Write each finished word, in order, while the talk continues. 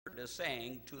is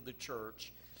saying to the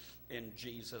church in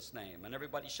Jesus' name. And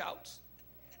everybody shouts.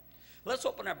 Let's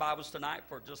open our Bibles tonight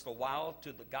for just a while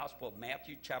to the Gospel of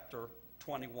Matthew chapter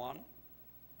 21.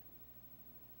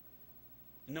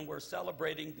 And then we're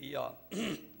celebrating the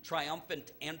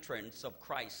triumphant entrance of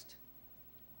Christ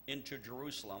into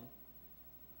Jerusalem.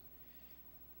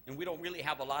 And we don't really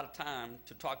have a lot of time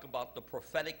to talk about the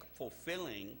prophetic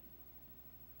fulfilling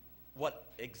what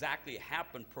exactly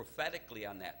happened prophetically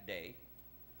on that day.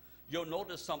 You'll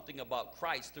notice something about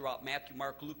Christ throughout Matthew,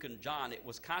 Mark, Luke, and John. It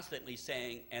was constantly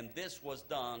saying, and this was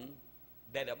done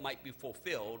that it might be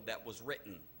fulfilled that was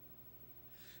written.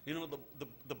 You know,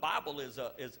 the Bible is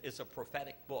a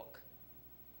prophetic book.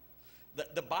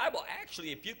 The Bible,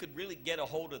 actually, if you could really get a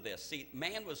hold of this, see,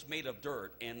 man was made of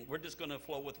dirt, and we're just going to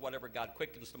flow with whatever God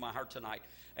quickens to my heart tonight.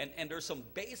 And there's some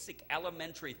basic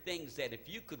elementary things that if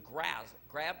you could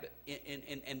grab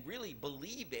and really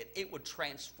believe it, it would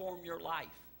transform your life.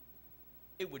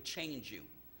 It would change you.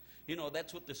 You know,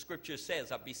 that's what the scripture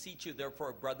says. I beseech you,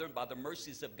 therefore, brethren, by the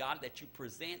mercies of God, that you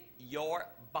present your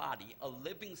body a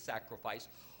living sacrifice,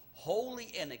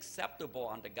 holy and acceptable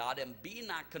unto God, and be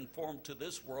not conformed to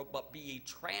this world, but be ye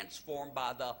transformed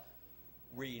by the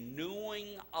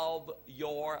renewing of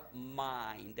your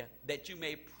mind, that you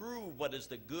may prove what is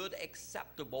the good,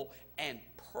 acceptable, and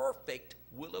perfect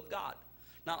will of God.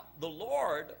 Now, the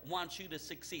Lord wants you to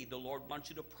succeed. The Lord wants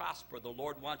you to prosper. The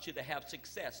Lord wants you to have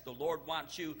success. The Lord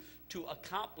wants you to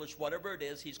accomplish whatever it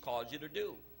is He's called you to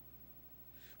do.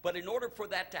 But in order for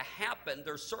that to happen,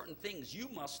 there's certain things you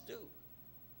must do.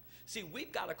 See,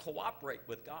 we've got to cooperate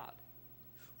with God.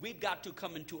 We've got to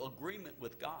come into agreement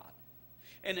with God.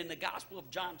 And in the Gospel of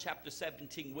John chapter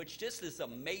 17, which just is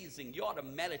amazing, you ought to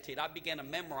meditate. I began to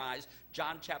memorize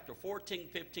John chapter 14,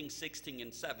 15, 16,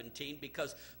 and 17,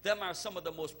 because them are some of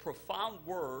the most profound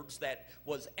words that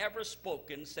was ever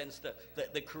spoken since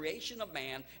the creation of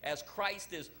man, as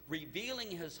Christ is revealing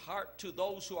His heart to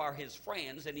those who are His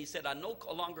friends. And He said, I no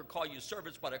longer call you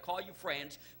servants, but I call you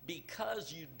friends,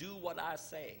 because you do what I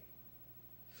say.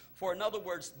 For in other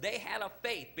words, they had a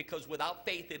faith, because without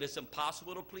faith it is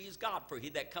impossible to please God. For he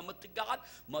that cometh to God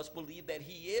must believe that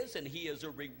He is, and He is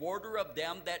a rewarder of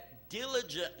them that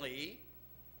diligently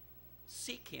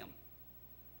seek Him.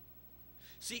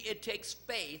 See, it takes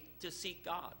faith to seek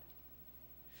God.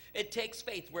 It takes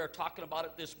faith. We're talking about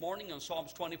it this morning in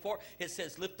Psalms 24. It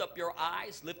says, lift up your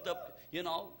eyes, lift up,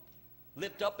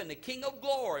 lift up, and the King of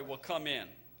glory will come in.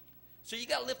 So you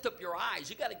got to lift up your eyes.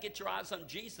 You got to get your eyes on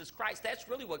Jesus Christ. That's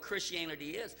really what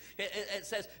Christianity is. It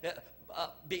says,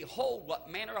 behold, what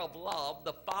manner of love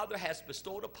the Father has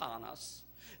bestowed upon us,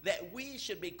 that we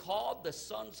should be called the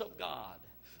sons of God.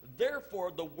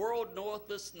 Therefore the world knoweth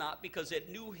us not, because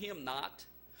it knew Him not.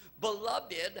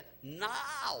 Beloved,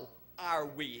 now are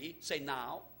we, say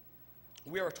now.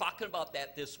 We are talking about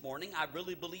that this morning. I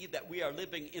really believe that we are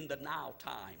living in the now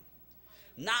time.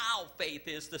 Now faith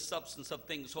is the substance of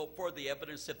things hoped for, the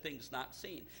evidence of things not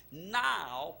seen.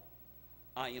 Now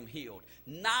I am healed.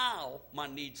 Now my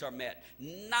needs are met.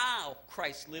 Now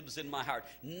Christ lives in my heart.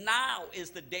 Now is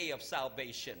the day of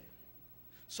salvation.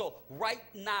 So right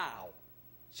now,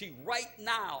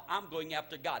 I'm going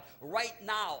after God. Right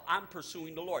now I'm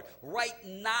pursuing the Lord. Right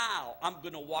now I'm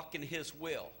going to walk in His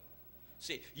will.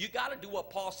 See, you got to do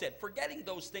what Paul said, forgetting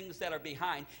those things that are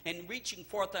behind and reaching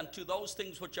forth unto those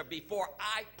things which are before.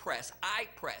 I press.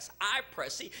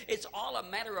 See, it's all a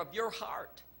matter of your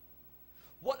heart.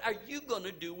 What are you going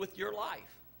to do with your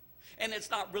life? And it's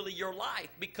not really your life,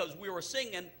 because we were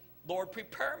singing, Lord,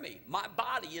 prepare me. My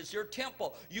body is your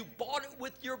temple. You bought it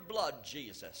with your blood,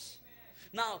 Jesus.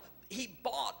 Now, He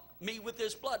bought me with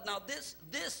His blood. Now, this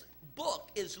book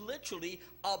is literally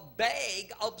a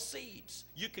bag of seeds.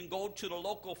 You can go to the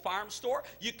local farm store,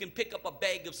 you can pick up a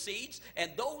bag of seeds, and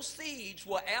those seeds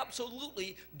will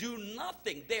absolutely do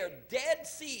nothing. They're dead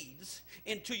seeds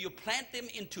until you plant them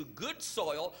into good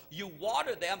soil, you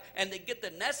water them, and they get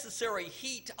the necessary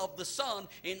heat of the sun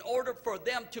in order for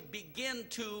them to begin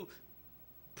to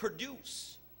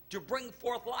produce, to bring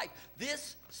forth life.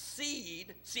 This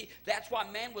seed, see, that's why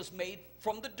man was made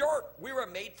from the dirt. We were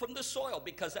made from the soil,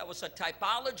 because that was a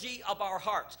typology of our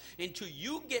hearts. Until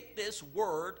you get this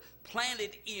word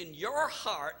planted in your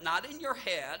heart, not in your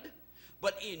head,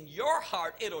 but in your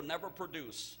heart, it'll never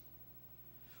produce.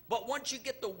 But once you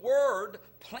get the word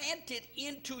planted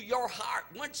into your heart,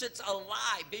 once it's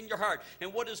alive in your heart,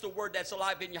 and what is the word that's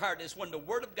alive in your heart? Is when the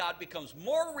word of God becomes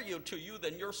more real to you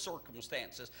than your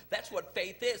circumstances. That's what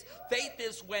faith is. Faith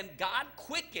is when God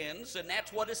quickens, and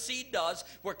that's what a seed does.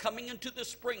 We're coming into the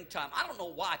springtime. I don't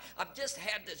know why. I've just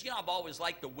had this, I've always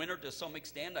liked the winter to some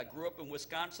extent. I grew up in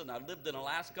Wisconsin. I lived in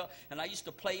Alaska, and I used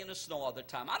to play in the snow all the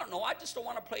time. I don't know. I just don't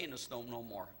want to play in the snow no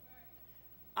more.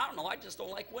 I don't know. I just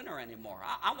don't like winter anymore.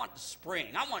 I want the spring.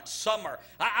 I want summer.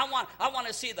 I want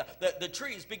to see the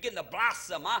trees begin to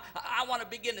blossom. I want to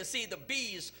begin to see the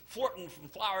bees flirting from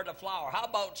flower to flower. How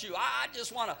about you? I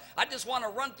just want to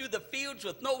run through the fields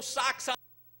with no socks on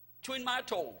between my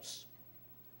toes.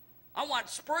 I want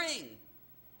spring,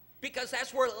 because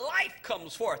that's where life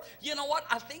comes forth. You know what?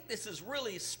 I think this is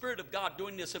really Spirit of God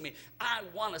doing this in me. I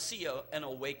want to see an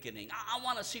awakening. I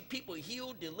want to see people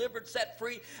healed, delivered, set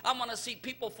free. I want to see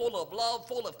people full of love,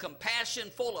 full of compassion,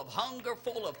 full of hunger,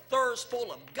 full of thirst,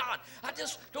 full of God.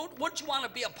 Wouldn't you want to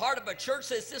be a part of a church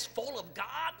that's just full of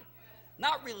God?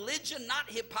 Not religion, not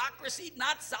hypocrisy,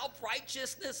 not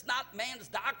self-righteousness, not man's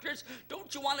doctrines.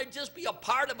 Don't you want to just be a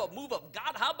part of a move of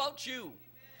God? How about you?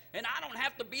 And I don't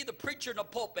have to be the preacher in the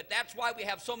pulpit. That's why we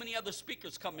have so many other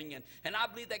speakers coming in. And I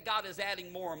believe that God is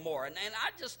adding more and more. And I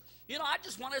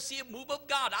just want to see a move of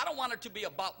God. I don't want it to be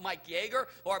about Mike Yeager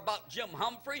or about Jim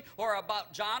Humphrey or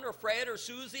about John or Fred or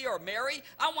Susie or Mary.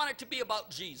 I want it to be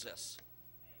about Jesus.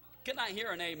 Can I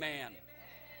hear an amen?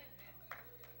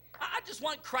 I just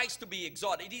want Christ to be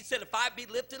exalted. He said, if I be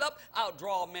lifted up, I'll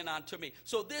draw men unto me.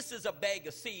 So this is a bag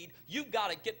of seed. You've got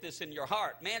to get this in your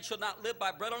heart. Man shall not live by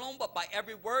bread alone, but by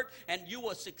every word. And you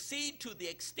will succeed to the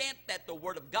extent that the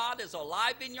word of God is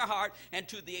alive in your heart, and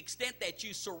to the extent that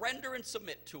you surrender and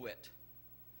submit to it.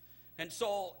 And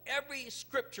so every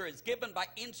scripture is given by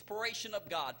inspiration of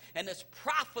God, and it's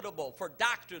profitable for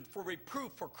doctrine, for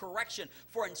reproof, for correction,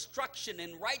 for instruction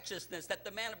in righteousness, that the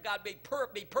man of God be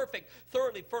perfect,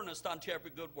 thoroughly furnished unto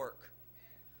every good work.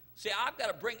 See, I've got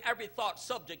to bring every thought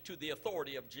subject to the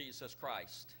authority of Jesus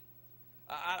Christ.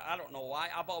 I don't know why.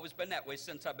 I've always been that way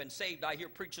since I've been saved. I hear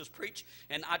preachers preach,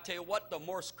 and I tell you what, the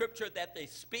more scripture that they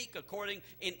speak according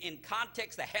in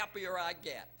context, the happier I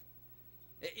get.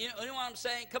 You know what I'm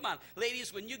saying? Come on.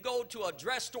 Ladies, when you go to a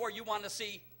dress store, you want to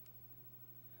see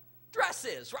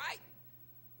dresses, right?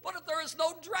 What if there is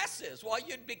no dresses? Well,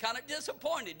 you'd be kind of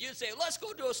disappointed. You'd say, let's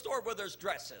go to a store where there's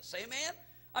dresses. Amen?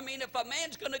 I mean, if a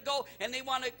man's going to go and they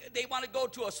want to go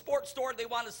to a sports store, they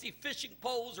want to see fishing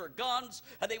poles or guns,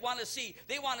 and they want to see,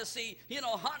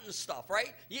 hunting stuff,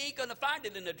 right? You ain't going to find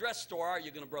it in a dress store, are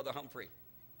you, Brother Humphrey?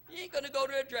 You ain't going to go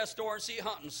to a dress store and see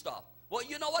hunting stuff. Well,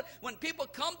 you know what? When people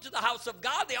come to the house of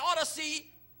God, they ought to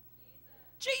see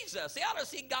Jesus. They ought to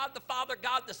see God the Father,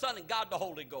 God the Son, and God the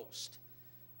Holy Ghost.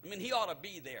 I mean, he ought to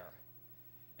be there.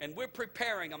 And we're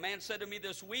preparing. A man said to me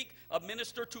this week,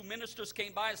 two ministers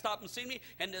came by and stopped and seen me,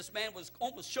 and this man was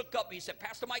almost shook up. He said,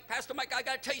 Pastor Mike, I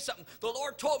got to tell you something. The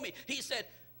Lord told me. He said,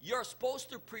 you're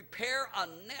supposed to prepare a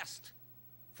nest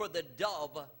for the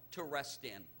dove to rest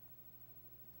in.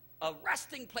 A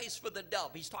resting place for the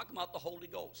dove. He's talking about the Holy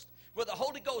Ghost, where the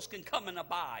Holy Ghost can come and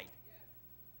abide,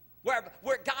 where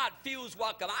God feels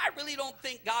welcome. I really don't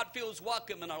think God feels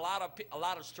welcome in a lot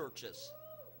of churches.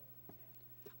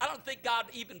 I don't think God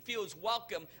even feels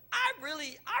welcome. I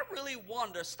really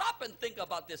wonder. Stop and think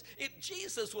about this. If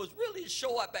Jesus was really to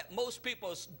show up at most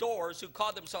people's doors who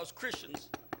call themselves Christians,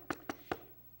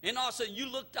 and all of a sudden you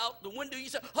looked out the window, you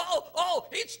said, oh,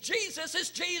 it's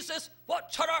Jesus.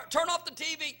 What? Turn off the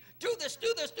TV. Do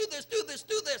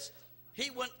this. He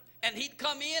went, and he'd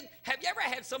come in. Have you ever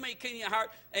had somebody come in your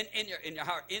heart,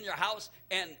 in your house,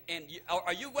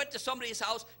 or you went to somebody's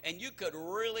house and you could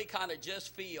really kind of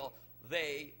just feel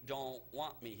they don't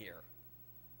want me here?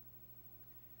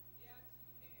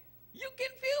 You can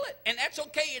feel it, and that's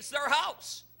okay. It's their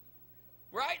house,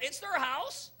 right? It's their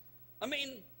house. I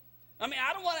mean,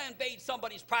 I don't want to invade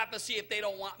somebody's privacy if they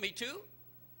don't want me to.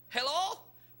 Hello?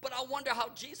 But I wonder how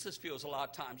Jesus feels a lot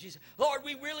of times. He said, Lord,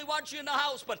 we really want you in the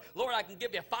house, but Lord, I can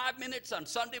give you 5 minutes on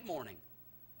Sunday morning.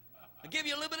 I'll give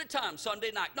you a little bit of time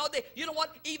Sunday night. No, you know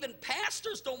what? Even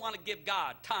pastors don't want to give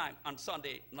God time on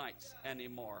Sunday nights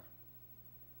anymore.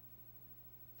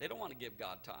 They don't want to give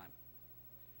God time.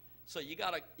 So you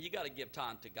gotta give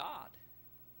time to God.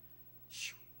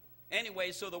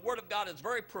 Anyway, so the Word of God is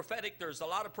very prophetic. There's a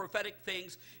lot of prophetic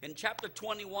things. In chapter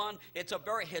 21, it's a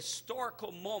very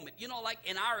historical moment. You know, like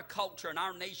in our culture, in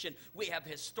our nation, we have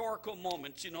historical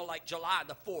moments, like July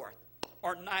the 4th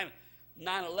or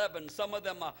 9/11, some of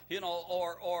them,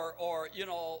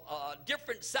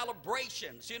 different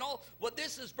celebrations, Well,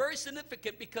 this is very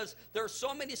significant because there are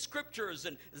so many scriptures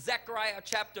in Zechariah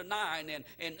chapter 9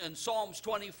 and Psalms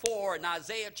 24 and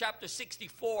Isaiah chapter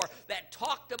 64 that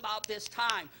talked about this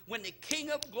time when the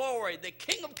King of Glory, the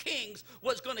King of Kings,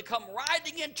 was going to come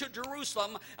riding into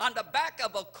Jerusalem on the back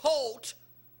of a colt,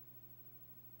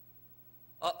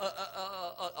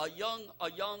 a young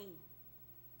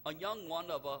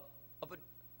one of a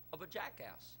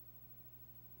jackass.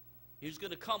 He's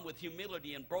going to come with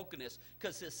humility and brokenness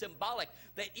because it's symbolic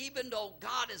that even though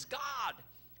God is God,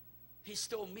 he's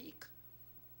still meek.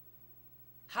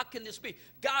 How can this be?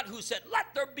 God who said,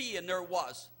 let there be, and there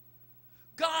was.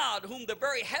 God whom the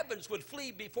very heavens would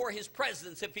flee before his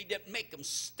presence if he didn't make them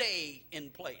stay in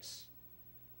place.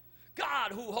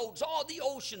 God who holds all the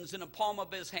oceans in the palm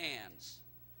of his hands.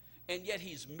 And yet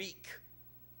he's meek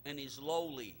and he's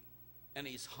lowly and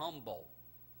he's humble.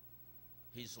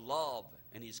 He's love,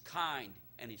 and he's kind,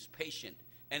 and he's patient,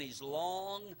 and he's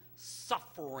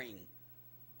long-suffering.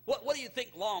 What do you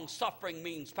think long-suffering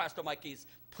means, Pastor Mike? He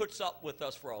puts up with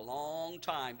us for a long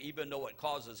time, even though it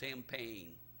causes him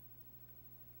pain.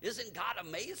 Isn't God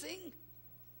amazing?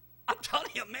 I'm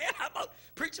telling you, man, I'm about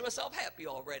preaching myself happy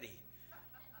already.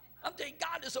 I'm telling you,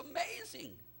 God is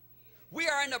amazing. We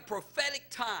are in a prophetic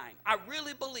time. I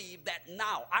really believe that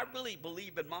now. I really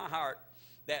believe in my heart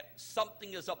that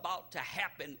something is about to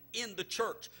happen in the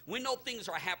church. We know things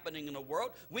are happening in the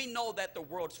world. We know that the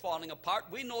world's falling apart.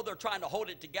 We know they're trying to hold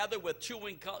it together with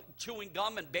chewing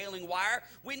gum and baling wire.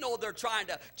 We know they're trying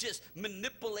to just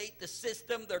manipulate the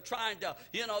system. They're trying to,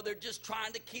 they're just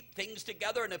trying to keep things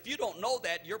together. And if you don't know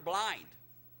that, you're blind.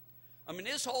 I mean,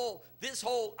 this whole,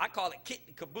 I call it kit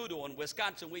and caboodle. In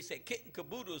Wisconsin, we say kit and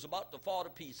caboodle is about to fall to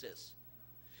pieces.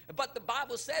 But the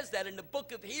Bible says that in the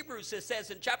book of Hebrews, it says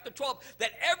in chapter 12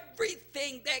 that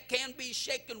everything that can be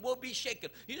shaken will be shaken.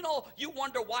 You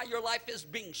wonder why your life is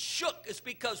being shook. It's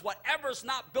because whatever's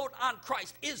not built on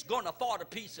Christ is going to fall to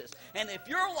pieces. And if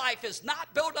your life is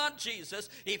not built on Jesus,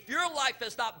 if your life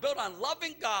is not built on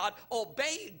loving God,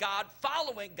 obeying God,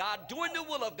 following God, doing the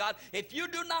will of God, if you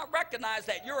do not recognize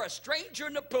that you're a stranger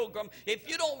and a pilgrim, if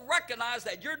you don't recognize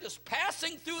that you're just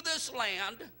passing through this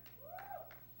land,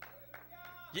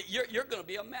 you're going to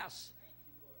be a mess.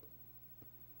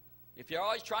 If you're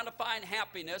always trying to find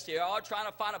happiness, you're always trying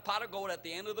to find a pot of gold at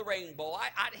the end of the rainbow.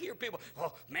 I hear people,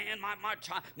 oh man, my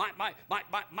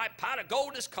pot of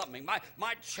gold is coming. My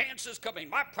chance is coming.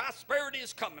 My prosperity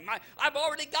is coming. I've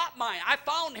already got mine. I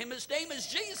found him. His name is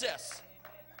Jesus.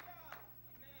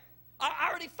 I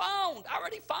already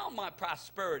found my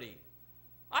prosperity.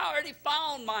 I already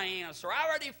found my answer. I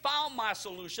already found my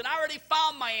solution. I already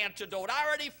found my antidote. I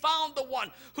already found the one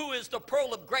who is the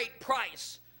pearl of great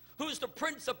price, who's the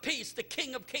Prince of Peace, the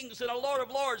King of Kings and the Lord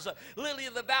of Lords, the Lily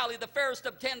of the Valley, the fairest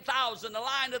of 10,000, the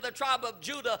Lion of the tribe of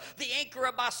Judah, the anchor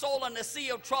of my soul in the sea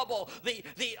of trouble,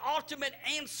 the ultimate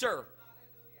answer.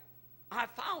 I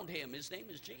found him. His name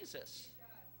is Jesus.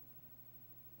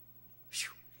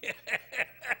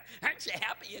 Aren't you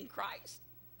happy in Christ?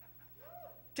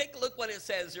 Take a look what it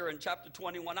says here in chapter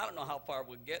 21. I don't know how far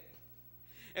we'll get.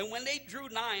 And when they drew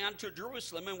nigh unto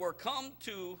Jerusalem and were come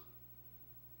to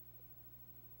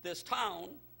this town,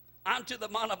 unto the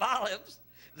Mount of Olives,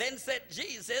 then sent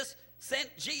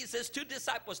Jesus two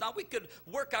disciples. Now we could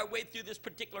work our way through this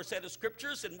particular set of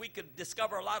scriptures and we could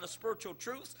discover a lot of spiritual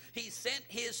truths. He sent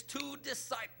his two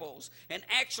disciples. And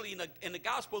actually in the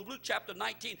Gospel of Luke chapter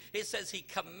 19, it says he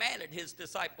commanded his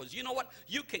disciples. You know what?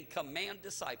 You can command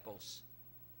disciples.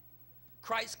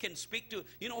 Christ can speak to,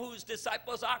 you know who his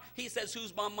disciples are? He says,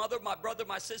 who's my mother, my brother,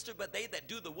 my sister, but they that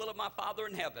do the will of my Father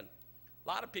in heaven. A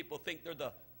lot of people think they're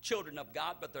the children of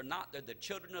God, but they're not. They're the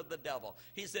children of the devil.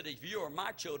 He said, if you are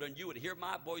my children, you would hear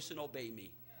my voice and obey me.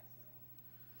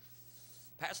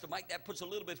 Pastor Mike, that puts a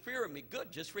little bit of fear in me.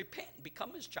 Good, just repent and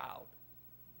become his child.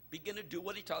 Begin to do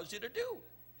what he tells you to do.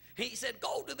 He said,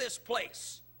 go to this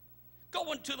place.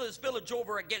 Go into this village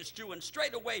over against you, and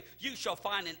straightway you shall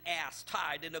find an ass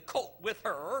tied in a colt with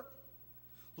her.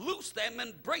 Loose them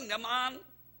and bring them on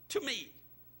to me.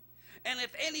 And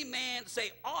if any man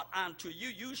say aught unto you,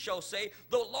 you shall say,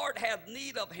 the Lord hath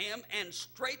need of him, and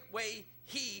straightway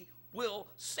he will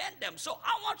send them. So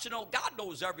I want you to know God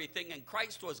knows everything, and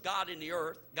Christ was God in the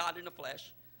earth, God in the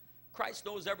flesh. Christ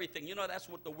knows everything. You know, that's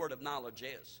what the word of knowledge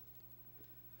is.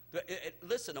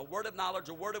 Listen, a word of knowledge,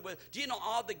 a word of wisdom. Do you know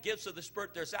all the gifts of the Spirit?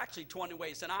 There's actually 20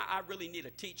 ways, and I really need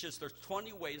to teach this. There's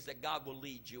 20 ways that God will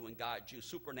lead you and guide you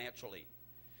supernaturally.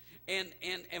 And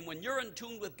when you're in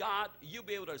tune with God, you'll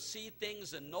be able to see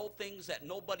things and know things that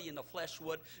nobody in the flesh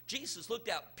would. Jesus looked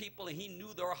at people and he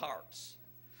knew their hearts.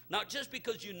 Now, just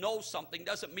because you know something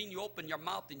doesn't mean you open your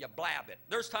mouth and you blab it.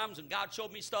 There's times when God showed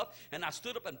me stuff, and I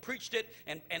stood up and preached it,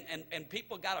 and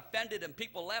people got offended, and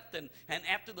people left, and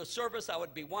after the service, I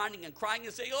would be whining and crying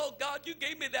and say, oh, God, you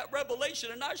gave me that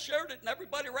revelation, and I shared it, and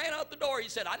everybody ran out the door. He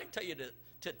said, I didn't tell you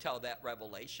to tell that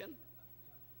revelation.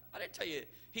 I didn't tell you.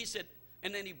 He said,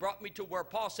 and then he brought me to where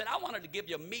Paul said, I wanted to give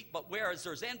you meat, but whereas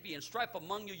there's envy and strife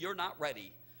among you, you're not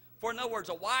ready. For in other words,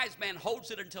 a wise man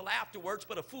holds it until afterwards,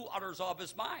 but a fool utters of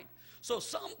his mind. So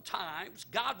sometimes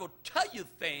God will tell you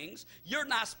things you're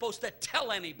not supposed to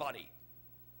tell anybody.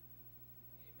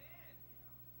 Amen.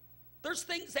 There's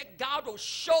things that God will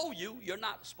show you you're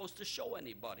not supposed to show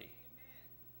anybody. Amen.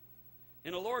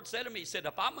 And the Lord said to me, he said,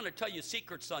 if I'm going to tell you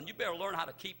secrets, son, you better learn how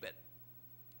to keep it.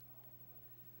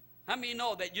 How many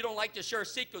know that you don't like to share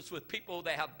secrets with people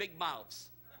that have big mouths?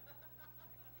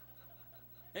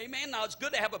 Amen. Now, it's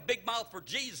good to have a big mouth for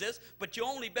Jesus, but you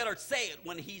only better say it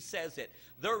when he says it.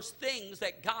 There's things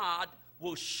that God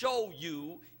will show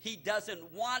you. He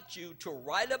doesn't want you to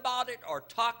write about it or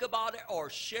talk about it or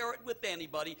share it with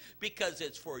anybody because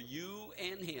it's for you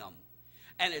and him.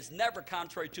 And it's never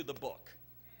contrary to the book.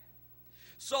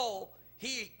 So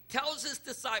he tells his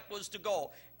disciples to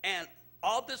go, and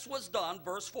all this was done,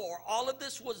 verse 4, all of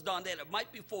this was done that it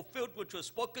might be fulfilled which was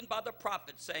spoken by the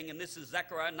prophet, saying, and this is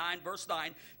Zechariah 9, verse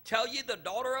 9, tell ye the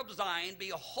daughter of Zion,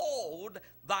 behold,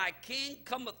 thy king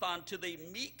cometh unto thee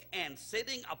meek and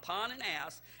sitting upon an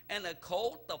ass, and a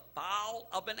colt the foal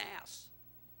of an ass.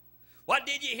 What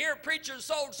did you hear? Preacher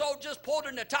so-and-so just pulled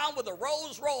into town with a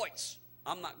Rolls Royce.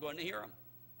 I'm not going to hear him.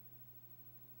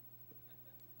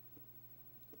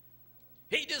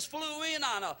 He just flew in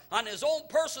on his own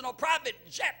personal private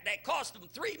jet that cost him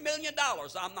 $3 million.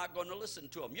 I'm not going to listen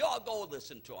to him. Y'all go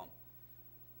listen to him.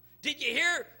 Did you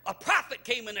hear? A prophet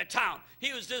came into town.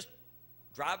 He was just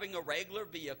driving a regular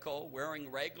vehicle,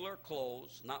 wearing regular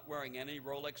clothes, not wearing any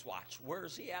Rolex watch. Where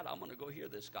is he at? I'm going to go hear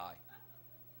this guy.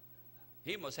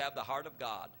 He must have the heart of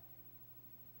God.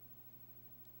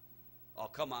 Oh,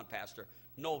 come on, Pastor.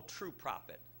 No true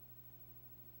prophet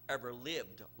ever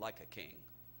lived like a king.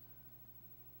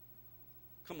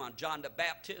 Come on, John the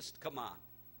Baptist, come on.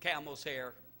 Camel's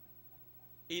hair,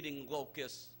 eating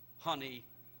locusts, honey,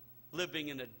 living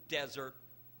in a desert.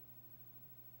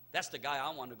 That's the guy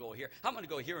I want to go hear. I'm going to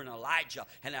go hear an Elijah.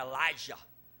 I'm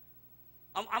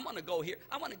going to go here.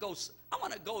 I want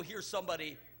to go hear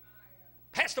somebody.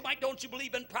 Pastor Mike, don't you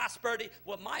believe in prosperity?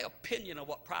 Well, my opinion of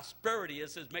what prosperity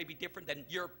is maybe different than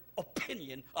your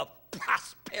opinion of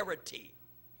prosperity.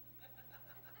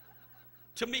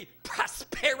 To me,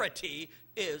 prosperity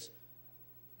is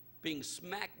being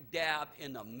smack dab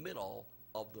in the middle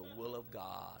of the will of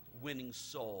God, winning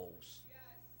souls,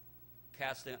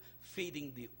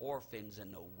 feeding the orphans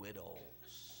and the widows,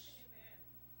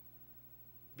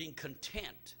 being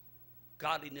content.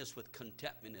 Godliness with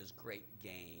contentment is great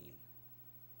gain.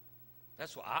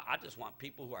 That's why I just want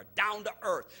people who are down to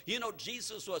earth. You know,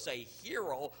 Jesus was a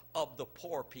hero of the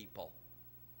poor people.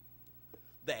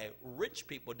 The rich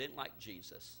people didn't like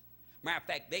Jesus. Matter of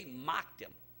fact, they mocked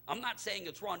him. I'm not saying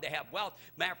it's wrong to have wealth.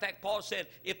 Matter of fact, Paul said,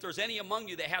 if there's any among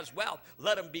you that has wealth,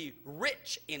 let him be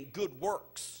rich in good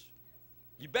works.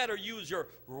 You better use your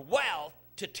wealth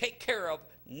to take care of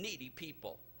needy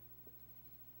people,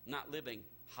 not living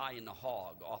high in the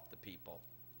hog off the people.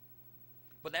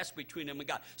 But that's between him and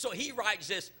God. So he rides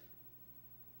this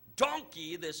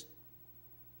donkey, this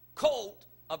colt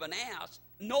of an ass.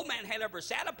 No man had ever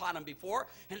sat upon him before,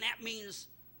 and that means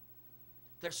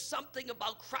there's something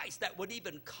about Christ that would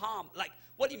even calm. Like,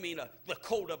 what do you mean, the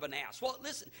colt of an ass? Well,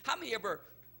 listen, how many ever,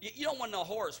 you know when the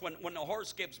horse, when the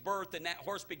horse gives birth and that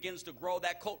horse begins to grow,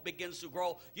 that colt begins to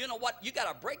grow, you know what? You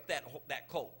got to break that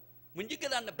colt. When you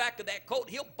get on the back of that colt,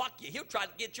 he'll buck you. He'll try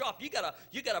to get you off. You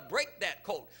gotta break that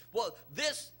colt. Well,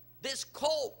 this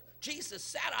colt, Jesus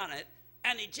sat on it,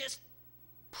 and it just,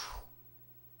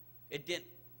 it didn't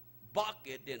buck,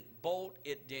 it didn't bolt,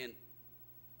 it didn't.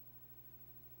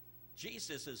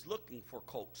 Jesus is looking for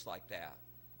colts like that.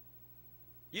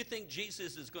 You think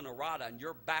Jesus is going to ride on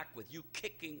your back with you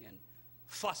kicking and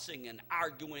fussing and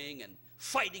arguing and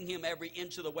fighting him every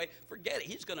inch of the way? Forget it.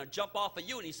 He's going to jump off of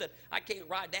you. And he said, I can't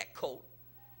ride that colt,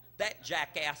 that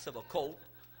jackass of a colt.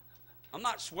 I'm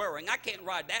not swearing. I can't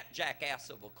ride that jackass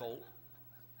of a colt.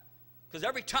 Because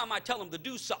every time I tell them to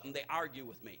do something, they argue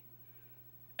with me.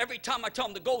 Every time I tell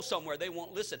them to go somewhere, they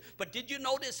won't listen. But did you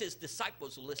notice his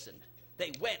disciples listened?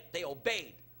 They went, they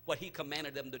obeyed what he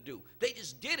commanded them to do. They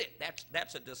just did it.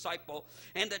 That's a disciple.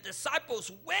 And the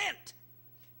disciples went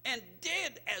and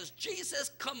did as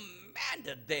Jesus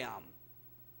commanded them.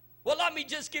 Well, let me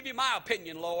just give you my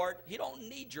opinion, Lord. He don't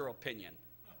need your opinion.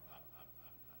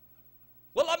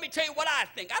 Well, let me tell you what I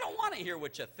think. I don't want to hear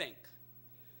what you think.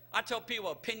 I tell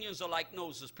people opinions are like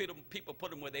noses. People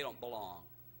put them where they don't belong.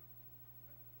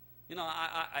 You know,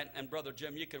 and Brother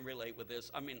Jim, you can relate with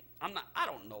this. I mean, I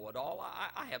don't know it all.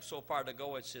 I have so far to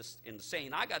go, it's just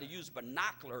insane. I got to use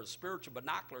binoculars, spiritual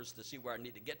binoculars, to see where I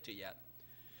need to get to yet.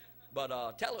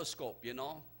 But telescope, you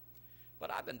know.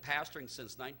 But I've been pastoring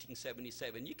since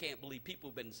 1977. You can't believe people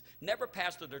have been never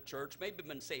pastored their church, maybe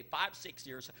been saved 5, 6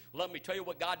 years. Let me tell you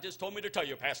what God just told me to tell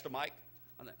you, Pastor Mike.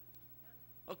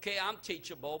 Okay, I'm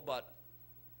teachable, but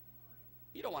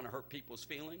you don't want to hurt people's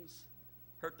feelings,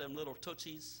 hurt them little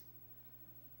tootsies.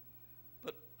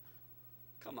 But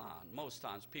come on, most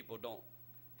times people don't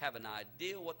have an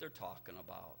idea what they're talking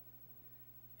about.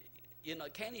 You know,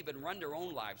 can't even run their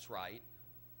own lives right,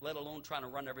 let alone trying to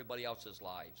run everybody else's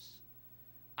lives.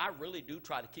 I really do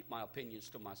try to keep my opinions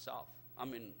to myself. I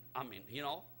mean, you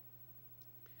know,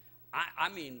 I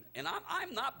mean, and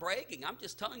I'm not bragging. I'm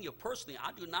just telling you personally,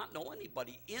 I do not know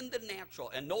anybody in the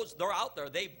natural, and they're out there.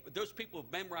 Those people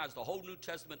who've memorized the whole New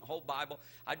Testament, the whole Bible.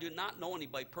 I do not know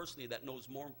anybody personally that knows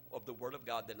more of the Word of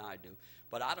God than I do.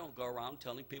 But I don't go around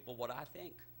telling people what I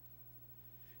think.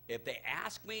 If they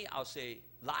ask me, I'll say,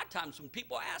 a lot of times when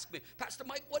people ask me, Pastor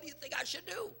Mike, what do you think I should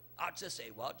do? I'll just say,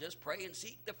 well, just pray and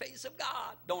seek the face of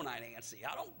God. Don't I, Nancy?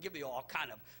 I don't give you all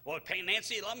kind of, well, hey,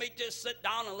 Nancy, let me just sit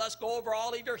down and let's go over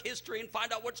all of your history and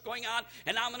find out what's going on,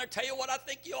 and I'm going to tell you what I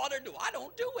think you ought to do. I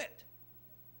don't do it.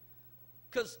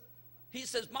 Because he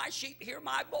says, my sheep hear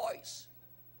my voice.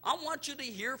 I want you to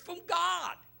hear from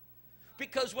God.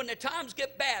 Because when the times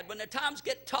get bad, when the times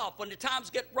get tough, when the times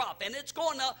get rough, and it's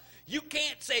going to, you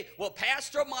can't say, well,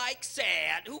 Pastor Mike said.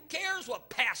 Who cares what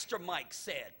Pastor Mike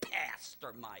said?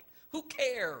 Pastor Mike. Who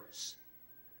cares?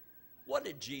 What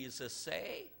did Jesus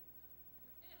say?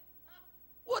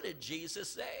 What did Jesus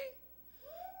say?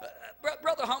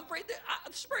 Brother Humphrey,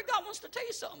 the Spirit of God wants to tell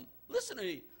you something. Listen to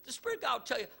me. The Spirit of God will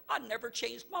tell you, I never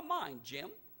changed my mind, Jim.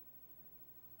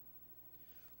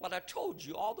 What I told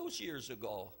you all those years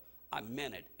ago, I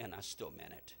meant it, and I still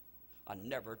meant it. I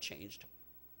never changed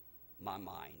my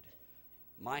mind.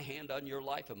 My hand on your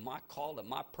life and my call and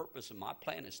my purpose and my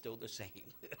plan is still the same.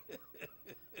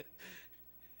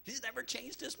 He's never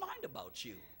changed his mind about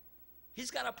you. He's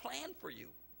got a plan for you.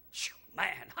 Man,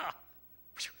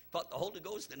 thought the Holy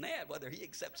Ghost in that, whether he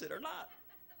accepts it or not.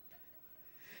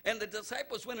 And the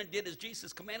disciples went and did as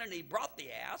Jesus commanded, and he brought the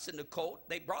ass and the coat.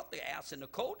 They brought the ass and the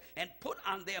coat and put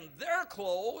on them their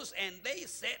clothes, and they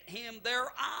set him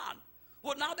thereon.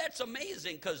 Well, now that's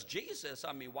amazing, because Jesus,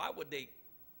 I mean, why would they?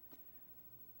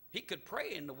 He could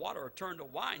pray and the water would turn to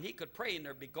wine. He could pray and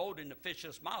there'd be gold in the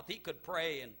fish's mouth. He could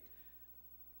pray.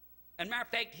 And matter of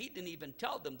fact, he didn't even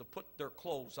tell them to put their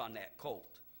clothes on that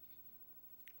coat.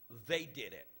 They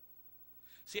did it.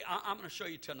 See, I'm going to show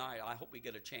you tonight. I hope we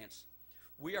get a chance.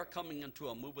 We are coming into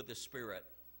a move of the Spirit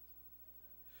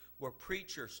where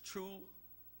preachers, true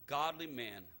godly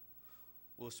men,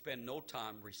 will spend no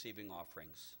time receiving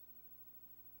offerings.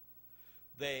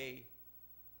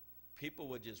 People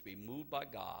would just be moved by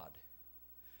God,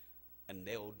 and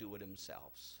they'll do it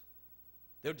themselves.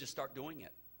 They'll just start doing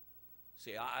it.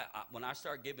 See, when I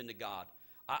start giving to God,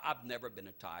 I've never been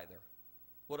a tither.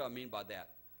 What do I mean by that?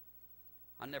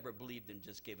 I never believed in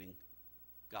just giving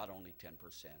God only 10%.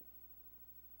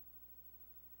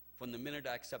 From the minute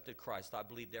I accepted Christ, I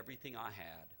believed everything I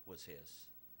had was his.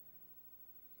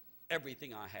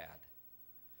 Everything I had.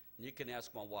 And you can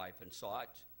ask my wife, and so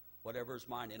whatever's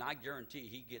mine, and I guarantee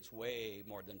he gets way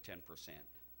more than 10%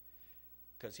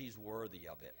 because he's worthy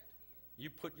of it. You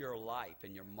put your life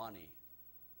and your money,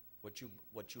 what you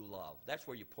love. That's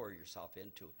where you pour yourself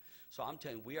into. So I'm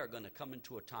telling you, we are going to come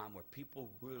into a time where people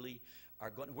really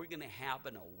we're going to have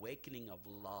an awakening of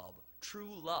love,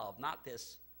 true love, not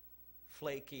this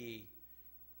flaky,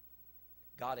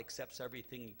 God accepts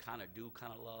everything you kind of do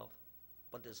kind of love,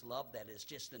 but this love that is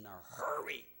just in a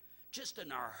hurry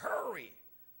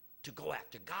to go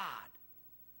after God.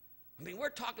 I mean, we're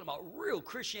talking about real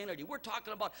Christianity. We're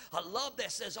talking about a love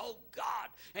that says, oh God,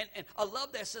 and a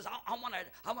love that says, I want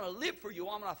to live for you.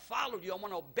 I want to follow you. I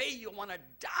want to obey you. I want to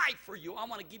die for you. I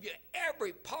want to give you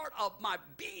every part of my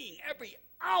being, every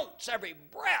ounce, every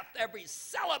breath, every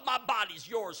cell of my body is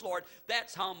yours, Lord.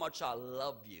 That's how much I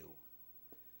love you.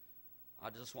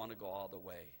 I just want to go all the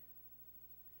way.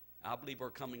 I believe we're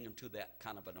coming into that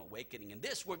kind of an awakening. And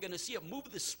this, we're going to see a move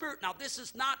of the Spirit. Now, this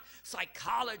is not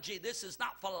psychology. This is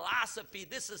not philosophy.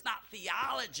 This is not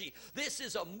theology. This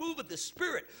is a move of the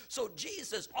Spirit. So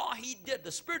Jesus, all he did,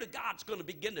 the Spirit of God's going to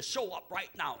begin to show up right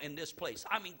now in this place.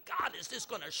 I mean, God is just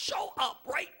going to show up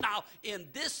right now in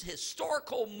this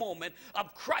historical moment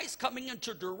of Christ coming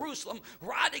into Jerusalem,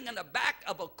 riding in the back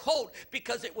of a colt,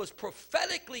 because it was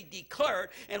prophetically declared,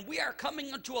 and we are coming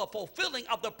into a fulfilling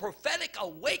of the prophetic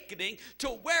awakening, to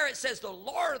where it says the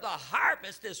Lord of the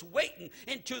harvest is waiting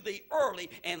into the early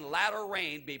and latter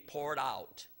rain be poured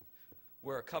out.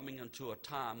 We're coming into a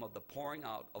time of the pouring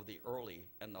out of the early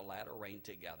and the latter rain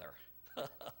together.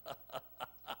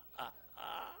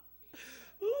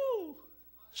 Ooh.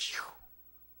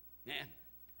 Man,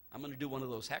 I'm going to do one of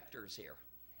those hectares here.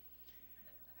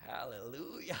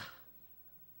 Hallelujah.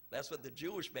 That's what the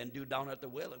Jewish men do down at the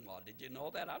Wailing Wall. Did you know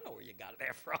that? I know where you got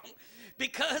that from.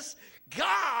 Because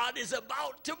God is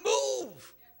about to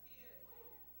move.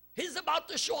 He's about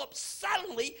to show up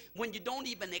suddenly when you don't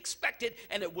even expect it,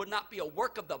 and it would not be a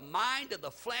work of the mind, of the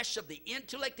flesh, of the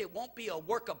intellect. It won't be a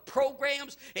work of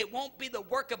programs. It won't be the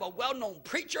work of a well-known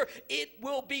preacher. It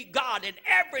will be God, and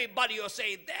everybody will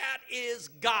say, that is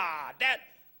God.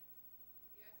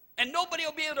 And nobody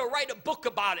will be able to write a book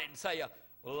about it and say,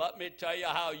 well, let me tell you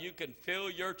how you can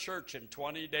fill your church in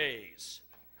 20 days.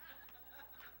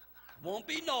 Won't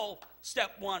be no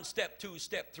step 1, step 2,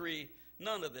 step 3,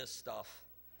 none of this stuff.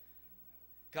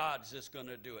 God's just going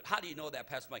to do it. How do you know that,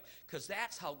 Pastor Mike? Because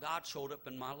that's how God showed up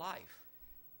in my life.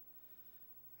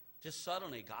 Just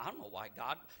suddenly, God, I don't know why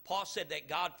God. Paul said that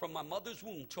God from my mother's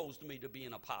womb chose me to be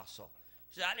an apostle.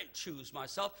 He said, I didn't choose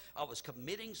myself. I was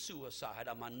committing suicide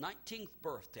on my 19th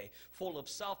birthday, full of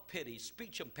self-pity,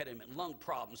 speech impediment, lung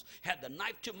problems, had the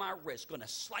knife to my wrist, going to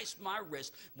slice my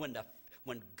wrist when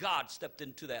God stepped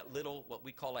into that little, what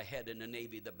we call a head in the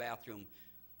Navy, the bathroom.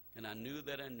 And I knew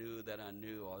that I knew that I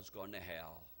knew I was going to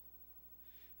hell.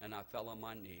 And I fell on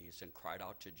my knees and cried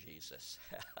out to Jesus.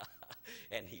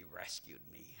 And he rescued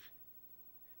me.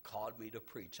 Called me to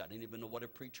preach. I didn't even know what a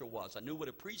preacher was. I knew what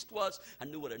a priest was. I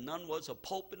knew what a nun was, a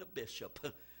pope and a bishop.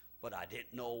 But I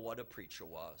didn't know what a preacher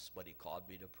was. But he called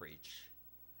me to preach.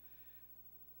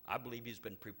 I believe he's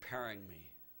been preparing me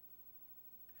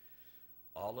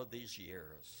all of these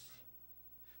years.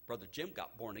 Brother Jim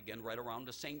got born again right around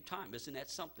the same time. Isn't that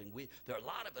something? There are a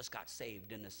lot of us got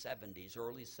saved in the 70s,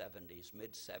 early 70s,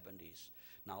 mid 70s.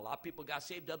 Now, a lot of people got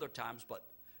saved other times, but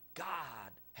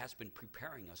God has been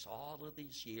preparing us all of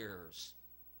these years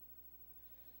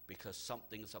because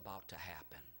something's about to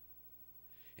happen,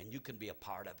 and you can be a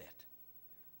part of it.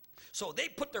 So they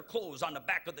put their clothes on the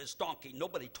back of this donkey.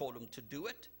 Nobody told them to do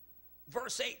it.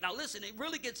 Verse 8. Now listen, it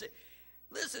really gets it.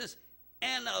 Listen,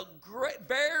 and a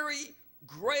very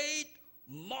great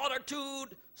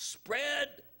multitude spread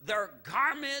their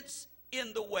garments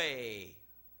in the way.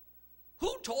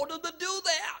 Who told them to do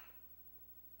that?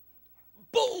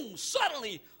 Boom,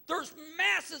 suddenly there's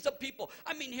masses of people.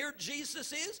 I mean, here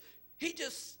Jesus is. He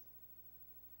just,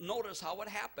 notice how it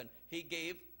happened. He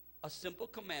gave a simple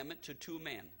commandment to 2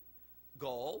 men.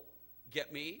 Go,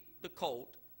 get me the coat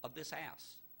of this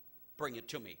ass. Bring it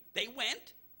to me. They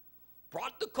went,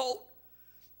 brought the coat.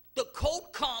 The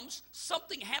coat comes,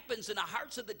 something happens in the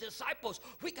hearts of the disciples.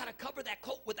 We got to cover that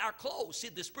coat with our clothes. See,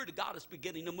 the Spirit of God is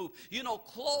beginning to move. You know,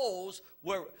 clothes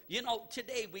were, you know,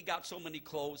 today we got so many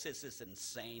clothes. This is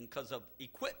insane because of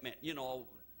equipment. You know,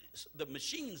 the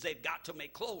machines they've got to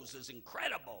make clothes is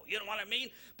incredible. You know what I mean?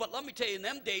 But let me tell you, in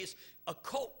them days, a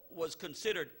coat was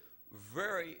considered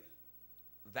very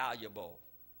valuable.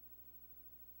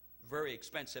 Very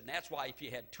expensive, and that's why if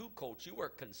you had 2 coats, you were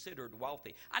considered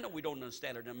wealthy. I know we don't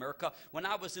understand it in America. When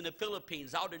I was in the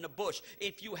Philippines, out in the bush,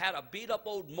 if you had a beat-up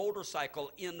old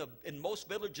motorcycle in most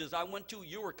villages I went to,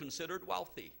 you were considered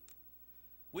wealthy.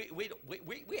 We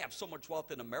have so much wealth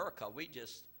in America. We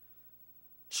just,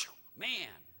 man,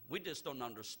 we just don't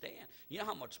understand. You know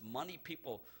how much money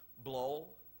people blow,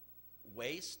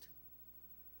 waste?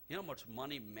 You know how much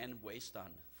money men waste on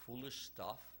foolish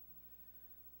stuff?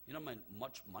 You know how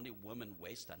much money women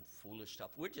waste on foolish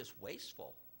stuff? We're just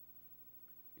wasteful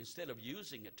instead of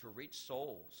using it to reach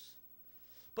souls.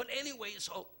 But anyway,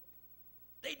 so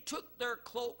they took their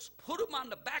cloaks, put them on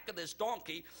the back of this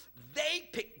donkey. They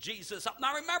picked Jesus up.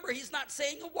 Now remember, he's not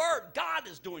saying a word. God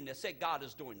is doing this. Say, God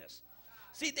is doing this.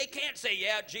 See, they can't say,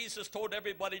 yeah, Jesus told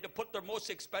everybody to put their most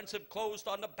expensive clothes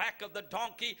on the back of the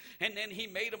donkey, and then he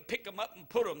made them pick them up and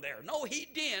put them there. No, he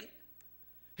didn't.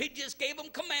 He just gave them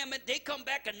commandment. They come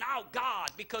back, and now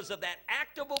God, because of that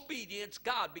act of obedience,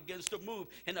 God begins to move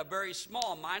in a very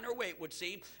small, minor way, it would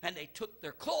seem. And they took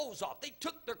their clothes off. They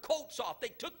took their coats off. They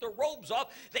took their robes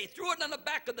off. They threw it on the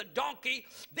back of the donkey.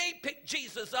 They picked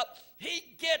Jesus up.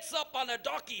 He gets up on a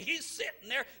donkey. He's sitting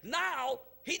there. Now,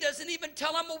 he doesn't even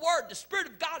tell them a word. The Spirit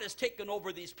of God has taken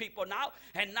over these people now.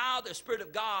 And now the Spirit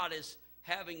of God is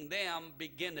having them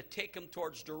begin to take him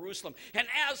towards Jerusalem. And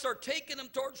as they're taking him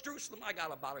towards Jerusalem, I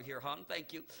got a bottle here, hon,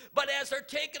 thank you. But as they're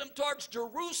taking him towards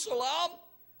Jerusalem,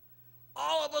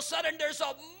 all of a sudden there's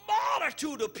a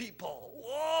multitude of people.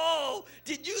 Whoa,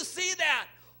 did you see that?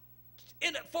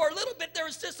 For a little bit there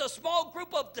was just a small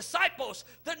group of disciples.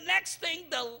 The next thing,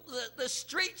 the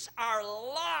streets are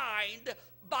lined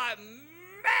by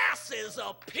masses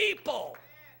of people.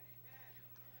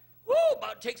 Woo,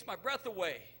 about takes my breath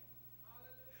away.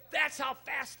 That's how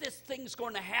fast this thing's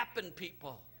going to happen,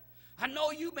 people. I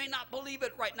know you may not believe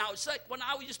it right now. It's like when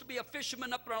I used to be a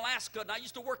fisherman up in Alaska, and I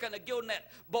used to work on a gill net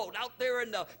boat out there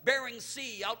in the Bering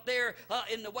Sea, out there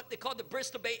in what they call the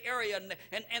Bristol Bay area,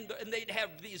 and they'd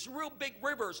have these real big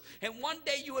rivers. And one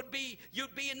day you'd be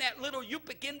in that little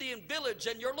Yupik Indian village,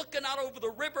 and you're looking out over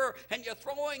the river, and you're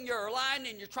throwing your line,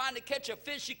 and you're trying to catch a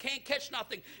fish. You can't catch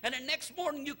nothing. And the next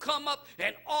morning you come up,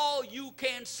 and all you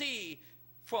can see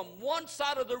from one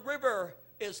side of the river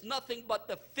is nothing but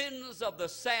the fins of the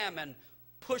salmon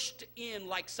pushed in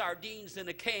like sardines in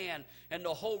a can, and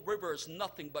the whole river is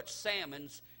nothing but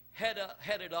salmons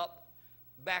headed up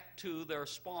back to their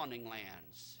spawning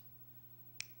lands.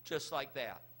 Just like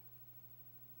that.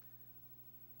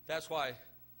 That's why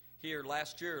here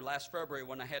last February,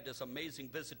 when I had this amazing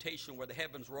visitation where the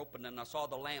heavens were open and I saw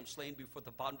the Lamb slain before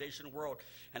the foundation of the world,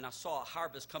 and I saw a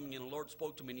harvest coming in, the Lord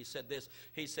spoke to me and he said this.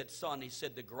 He said, son, he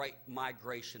said, the great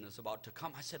migration is about to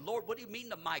come. I said, Lord, what do you mean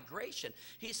the migration?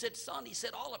 He said, son, he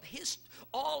said,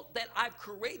 all that I've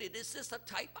created is just a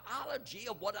typology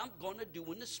of what I'm going to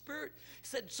do in the Spirit. He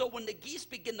said, so when the geese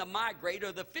begin to migrate,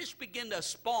 or the fish begin to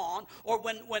spawn, or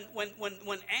when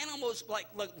animals like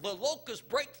the locusts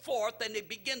break forth and they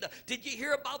begin to, did you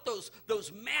hear about those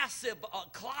massive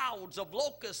clouds of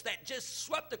locusts that just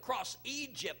swept across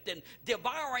Egypt and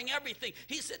devouring everything?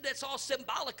 He said that's all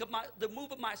symbolic of the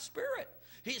move of my Spirit.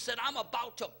 He said, I'm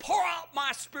about to pour out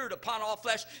my Spirit upon all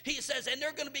flesh. He says, and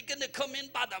they're going to begin to come in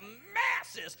by the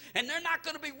masses, and they're not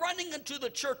going to be running into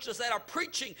the churches that are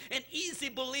preaching an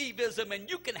easy believism, and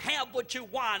you can have what you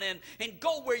want and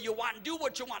go where you want and do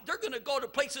what you want. They're going to go to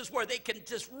places where they can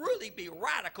just really be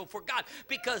radical for God,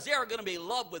 because they're going to be in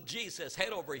love with Jesus head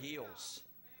over heels.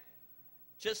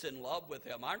 Just in love with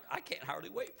him. I can't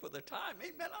hardly wait for the time.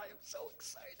 Amen. I am so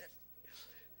excited.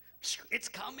 It's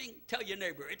coming. Tell your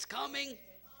neighbor, it's coming.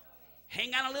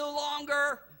 Hang on a little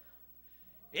longer.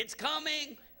 It's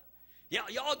coming.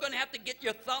 Y'all going to have to get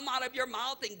your thumb out of your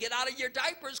mouth and get out of your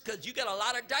diapers, because you got a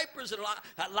lot of diapers and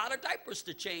a lot of diapers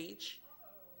to change.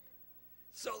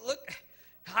 So look,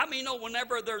 how many know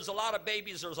whenever there's a lot of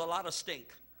babies, there's a lot of stink?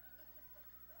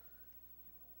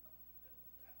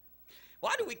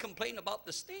 Why do we complain about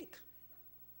the stink?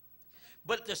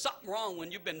 But there's something wrong when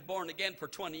you've been born again for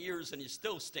 20 years and you're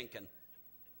still stinking.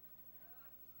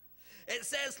 It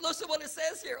says, listen what it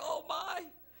says here. Oh my.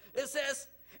 It says,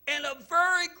 and a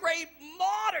very great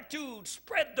multitude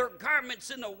spread their garments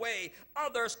in the way.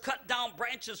 Others cut down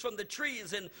branches from the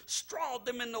trees and strawed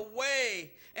them in the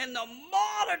way. And the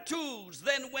multitudes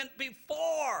then went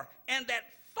before, and that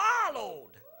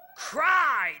followed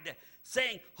cried,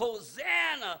 saying,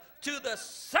 Hosanna to the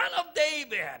Son of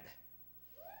David.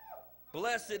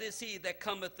 Blessed is he that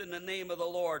cometh in the name of the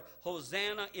Lord.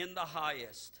 Hosanna in the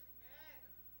highest.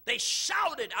 They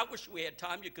shouted. I wish we had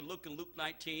time. You could look in Luke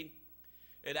 19.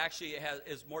 It actually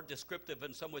is more descriptive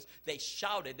in some ways. They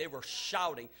shouted. They were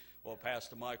shouting. Well,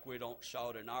 Pastor Mike, we don't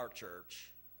shout in our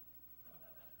church.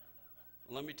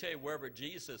 Let me tell you, wherever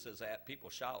Jesus is at,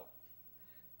 people shout.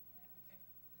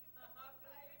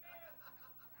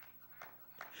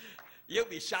 You'll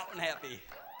be shouting happy.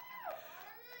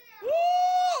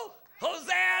 Woo!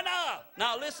 Hosanna!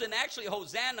 Now listen, actually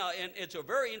Hosanna, and it's a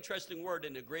very interesting word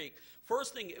in the Greek.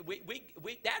 First thing,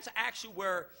 that's actually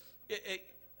where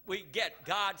we get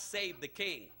God save the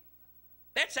King.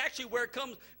 That's actually where it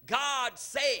comes, God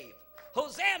save.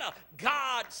 Hosanna,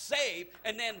 God save.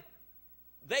 And then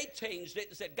they changed it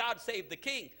and said God save the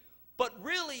King. But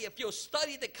really, if you'll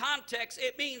study the context,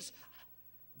 it means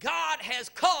God has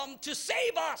come to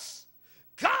save us.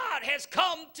 God has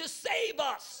come to save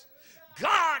us.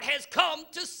 God has come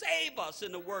to save us.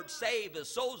 And the word save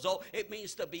is sozo. It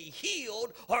means to be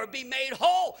healed or be made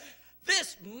whole.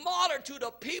 This multitude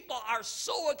of people are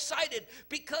so excited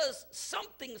because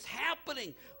something's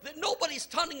happening. That nobody's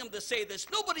telling them to say this.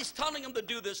 Nobody's telling them to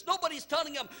do this. Nobody's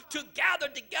telling them to gather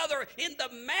together in the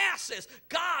masses.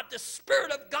 God, the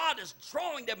Spirit of God is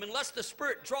drawing them. Unless the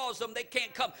Spirit draws them, they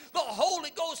can't come. The Holy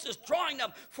Ghost is drawing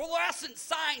them. Fluorescent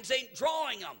signs ain't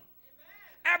drawing them.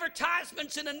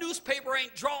 Advertisements in the newspaper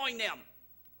ain't drawing them.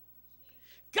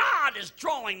 God is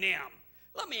drawing them.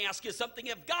 Let me ask you something.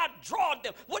 If God drawed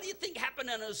them, what do you think happened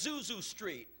on Azusa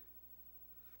Street?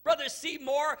 Brother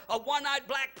Seymour, a one-eyed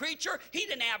black preacher, he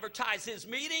didn't advertise his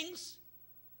meetings.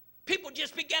 People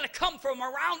just began to come from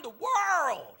around the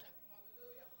world,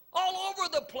 all over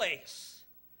the place.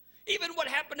 Even what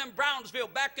happened in Brownsville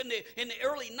back in the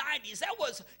early 90s, that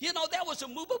was a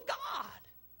move of God.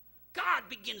 God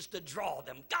begins to draw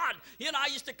them. God, I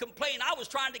used to complain. I was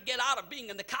trying to get out of being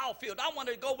in the cow field. I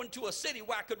wanted to go into a city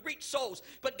where I could reach souls.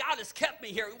 But God has kept me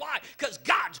here. Why? Because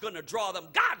God's going to draw them.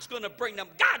 God's going to bring them.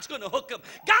 God's going to hook them.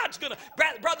 God's going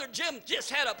to. Brother Jim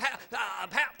just had a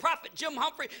prophet, Jim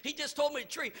Humphrey. He just told me a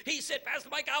tree. He said, Pastor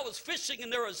Mike, I was fishing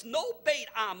and there was no bait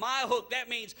on my hook. That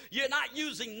means you're not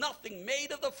using nothing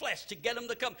made of the flesh to get them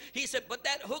to come. He said, but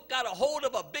that hook got a hold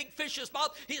of a big fish's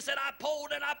mouth. He said, I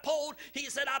pulled and I pulled. He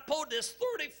said, I pulled this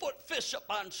 30-foot fish up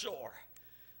on shore.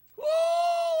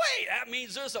 Woo-wee, that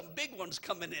means there's some big ones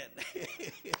coming in.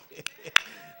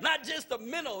 Not just the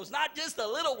minnows, not just the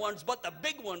little ones, but the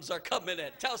big ones are coming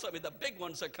in. Tell somebody, the big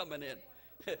ones are coming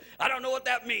in. I don't know what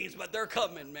that means, but they're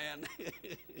coming, man.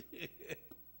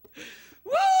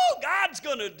 Woo, God's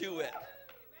going to do it.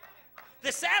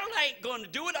 The satellite ain't going to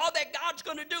do it. All that God's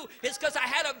going to do is because I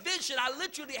had a vision. I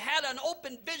literally had an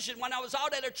open vision when I was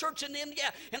out at a church in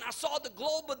India, and I saw the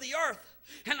globe of the earth,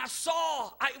 and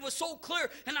it was so clear,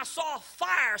 and I saw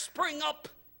fire spring up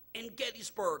in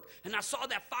Gettysburg, and I saw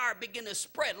that fire begin to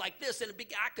spread like this, and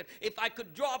if I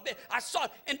could draw a bit, I saw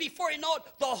it, and before you know it,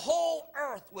 the whole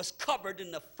earth was covered in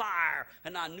the fire,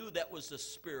 and I knew that was the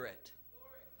Spirit.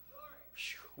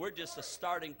 We're just a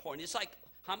starting point. It's like,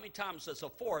 how many times does a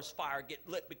forest fire get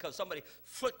lit because somebody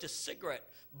flicked a cigarette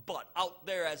butt out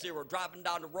there as they were driving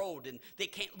down the road, and they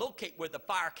can't locate where the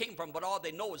fire came from, but all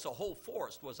they know is the whole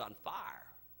forest was on fire.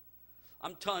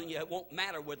 I'm telling you, it won't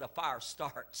matter where the fire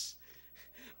starts.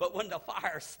 But when the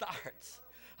fire starts,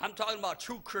 I'm talking about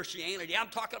true Christianity. I'm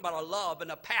talking about a love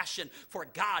and a passion for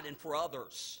God and for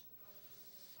others.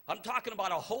 I'm talking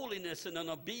about a holiness and an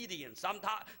obedience. I'm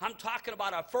talking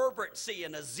about a fervency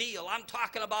and a zeal. I'm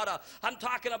talking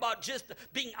about just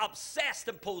being obsessed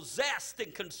and possessed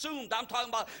and consumed. I'm talking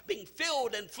about being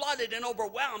filled and flooded and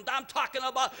overwhelmed. I'm talking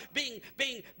about being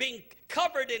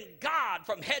covered in God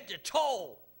from head to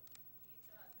toe.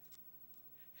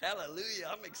 Hallelujah,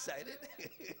 I'm excited.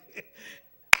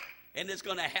 And it's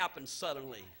going to happen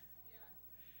suddenly.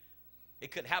 It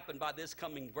could happen by this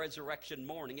coming resurrection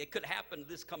morning. It could happen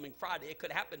this coming Friday. It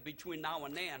could happen between now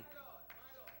and then.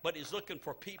 But he's looking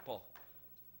for people.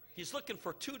 He's looking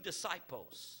for 2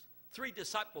 disciples, 3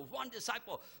 disciples, 1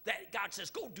 disciple that God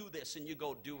says, go do this, and you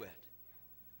go do it.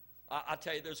 I'll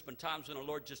tell you, there's been times when the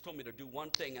Lord just told me to do one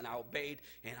thing, and I obeyed,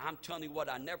 and I'm telling you what,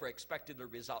 I never expected the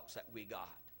results that we got.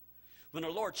 When the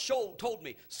Lord told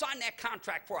me, sign that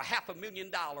contract for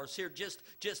 $500,000 here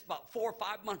just about 4 or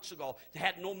 5 months ago. They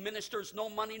had no ministers, no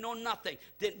money, no nothing.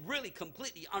 Didn't really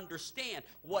completely understand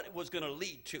what it was going to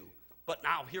lead to. But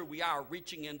now here we are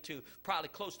reaching into probably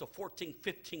close to 14,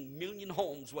 15 million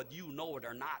homes, whether you know it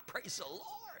or not. Praise the Lord.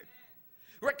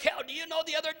 Raquel, do you know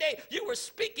the other day you were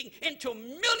speaking into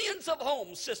millions of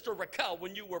homes, Sister Raquel,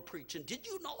 when you were preaching? Did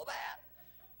you know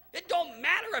that? It don't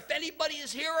matter if anybody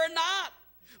is here or not.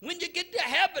 When you get to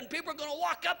heaven, people are going to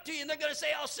walk up to you and they're going to say,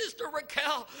 oh, Sister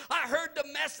Raquel, I heard the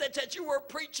message that you were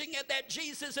preaching and that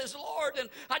Jesus is Lord, and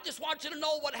I just want you to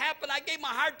know what happened. I gave my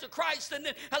heart to Christ, and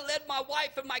then I led my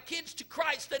wife and my kids to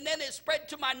Christ, and then it spread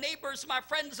to my neighbors, my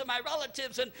friends, and my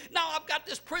relatives, and now I've got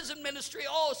this prison ministry.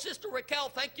 Oh, Sister Raquel,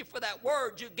 thank you for that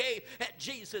word you gave that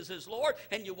Jesus is Lord,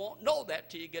 and you won't know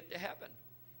that till you get to heaven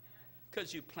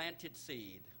because you planted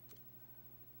seed.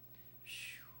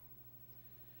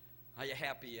 Are you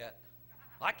happy yet?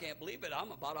 I can't believe it.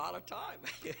 I'm about out of time.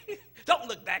 Don't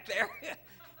look back there.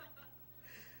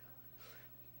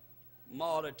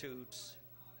 Multitudes.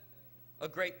 A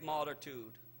great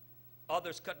multitude.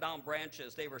 Others cut down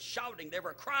branches. They were shouting. They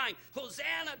were crying,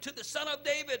 Hosanna to the Son of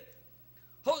David.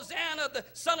 Hosanna, the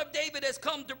Son of David has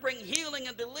come to bring healing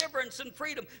and deliverance and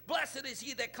freedom. Blessed is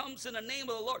he that comes in the name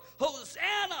of the Lord.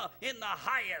 Hosanna in the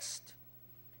highest.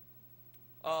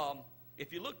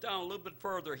 If you look down a little bit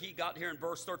further, he got here in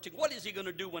verse 13. What is he going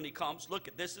to do when he comes? Look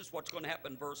at this. This is what's going to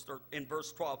happen in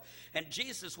verse 12. And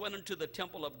Jesus went into the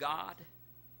temple of God.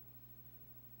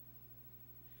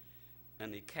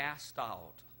 And he cast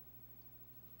out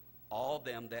all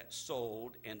them that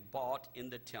sold and bought in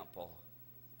the temple,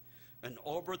 and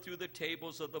overthrew the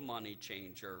tables of the money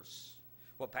changers.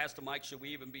 Well, Pastor Mike, should we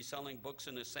even be selling books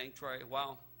in the sanctuary?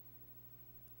 Well,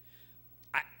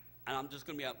 and I'm just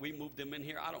going to be, we moved them in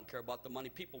here. I don't care about the money.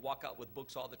 People walk out with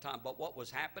books all the time. But what was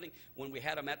happening, when we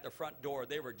had them at the front door,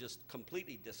 they were just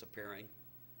completely disappearing.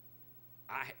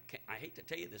 I hate to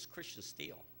tell you this, Christians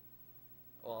steal.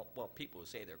 Well, people who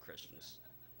say they're Christians.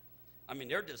 I mean,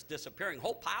 they're just disappearing.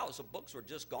 Whole piles of books were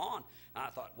just gone. And I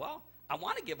thought, well, I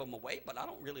want to give them away, but I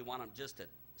don't really want them just to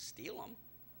steal them.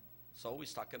 So we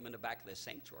stuck them in the back of the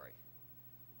sanctuary.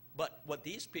 But what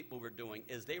these people were doing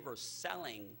is they were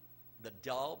selling the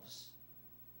doves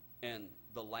and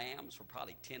the lambs for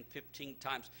probably 10, 15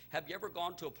 times. Have you ever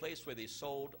gone to a place where they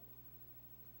sold,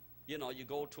 you know, you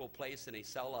go to a place and they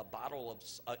sell a bottle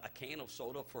of, a can of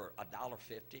soda for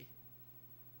 $1.50,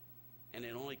 and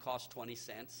it only costs 20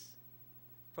 cents?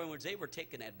 In other words, they were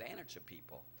taking advantage of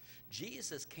people.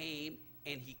 Jesus came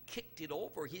and he kicked it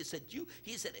over. He said,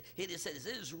 it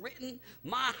is written,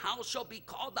 my house shall be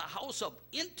called the house of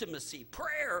intimacy,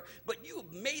 prayer, but you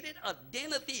have made it a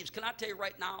den of thieves. Can I tell you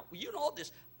right now, you know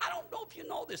this. I don't know if you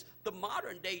know this. The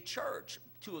modern day church,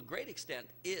 to a great extent,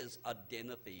 is a den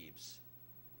of thieves.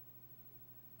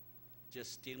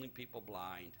 Just stealing people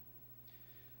blind.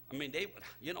 I mean,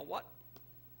 you know what?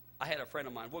 I had a friend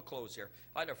of mine, we'll close here.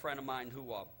 I had a friend of mine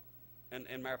who, and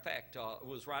matter of fact, it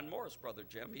was Ron Moore's brother,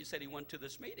 Jim. He said he went to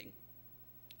this meeting.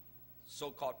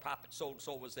 So-called prophet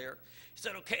so-and-so was there. He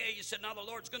said, okay, he said, now the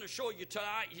Lord's going to show you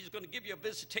tonight. He's going to give you a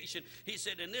visitation. He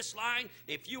said, in this line,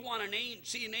 if you want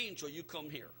see an angel, you come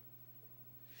here.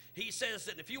 He says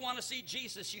that if you want to see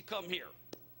Jesus, you come here.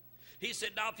 He said,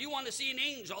 now if you want to see an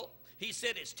angel, he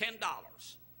said, it's $10.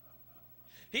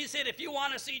 He said, if you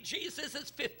want to see Jesus,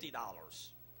 it's $50.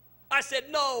 I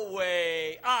said, no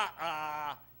way,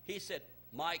 He said,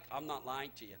 Mike, I'm not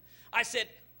lying to you. I said,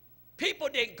 people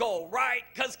didn't go, right?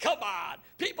 Because come on,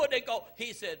 people didn't go.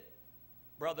 He said,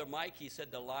 Brother Mike, he said,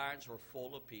 the lines were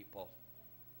full of people.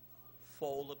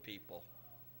 Full of people.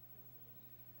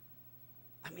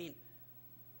 I mean,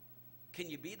 can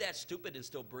you be that stupid and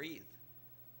still breathe?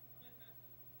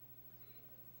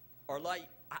 Or like,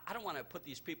 I don't want to put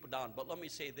these people down, but let me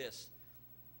say this.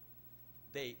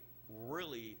 They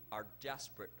really are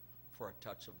desperate for a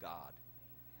touch of God.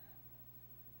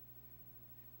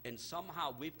 And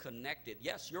somehow we've connected.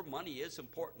 Yes, your money is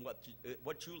important.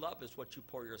 What you love is what you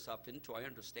pour yourself into. I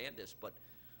understand this,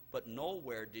 but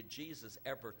nowhere did Jesus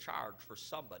ever charge for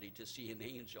somebody to see an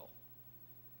angel.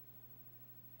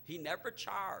 He never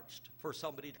charged for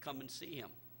somebody to come and see him.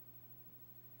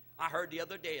 I heard the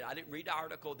other day, I didn't read the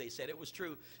article, they said it was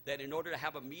true, that in order to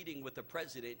have a meeting with the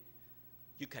president,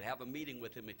 you could have a meeting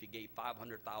with him if you gave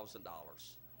 $500,000.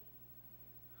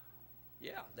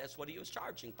 Yeah, that's what he was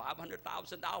charging,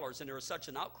 $500,000, and there was such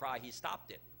an outcry, he stopped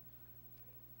it.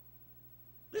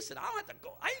 Listen, I don't have to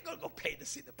go. I ain't going to go pay to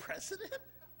see the president.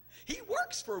 He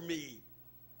works for me.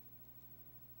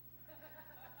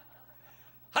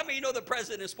 How many know the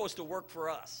president is supposed to work for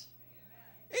us?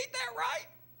 Ain't that right?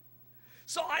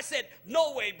 So I said,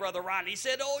 no way, Brother Ron. He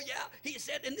said, oh, yeah. He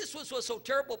said, and this was what's so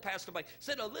terrible, Pastor Mike.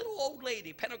 Said a little old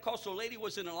lady, Pentecostal lady,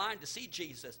 was in a line to see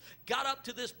Jesus. Got up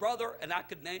to this brother, and I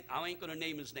ain't going to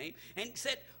name his name, and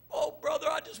said, oh, brother,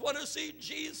 I just want to see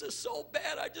Jesus so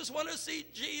bad. I just want to see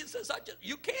Jesus.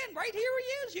 You can. Right here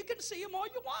he is. You can see him all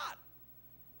you want.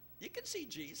 You can see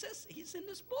Jesus. He's in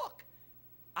this book.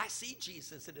 I see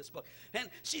Jesus in this book. And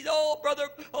she said, oh, brother,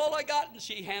 all I got. And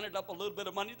she handed up a little bit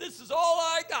of money. This is all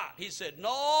I got. He said,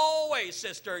 no way,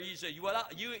 sister. He said,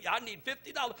 I need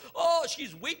 $50. Oh,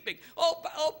 she's weeping. Oh,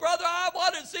 brother, I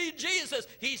want to see Jesus.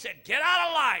 He said, get out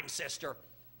of line, sister.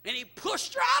 And he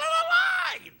pushed her out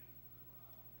of the line.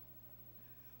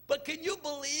 But can you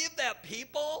believe that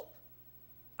people,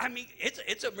 I mean,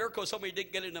 it's a miracle somebody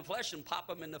didn't get in the flesh and pop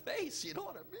them in the face. You know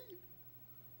what I mean?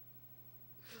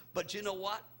 But you know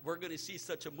what? We're going to see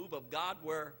such a move of God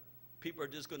where people are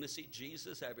just going to see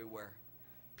Jesus everywhere.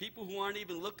 People who aren't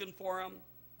even looking for him.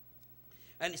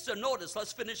 And so notice,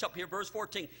 let's finish up here, verse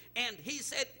 14. And he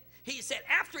said,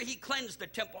 after he cleansed the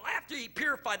temple, after he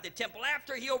purified the temple,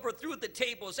 after he overthrew the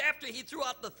tables, after he threw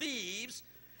out the thieves,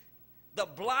 the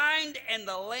blind and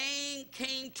the lame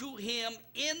came to him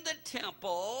in the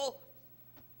temple,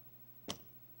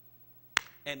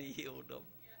 and he healed them.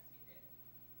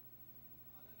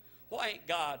 Why ain't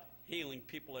God healing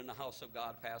people in the house of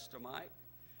God, Pastor Mike?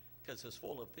 Because it's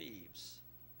full of thieves.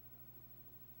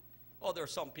 Oh, there are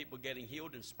some people getting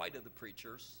healed in spite of the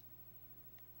preachers.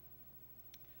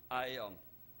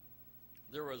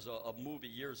 There was a movie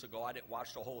years ago. I didn't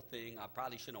watch the whole thing. I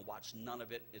probably shouldn't have watched none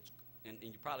of it. And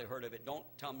you probably heard of it. Don't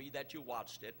tell me that you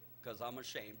watched it, because I'm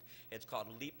ashamed. It's called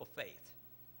Leap of Faith.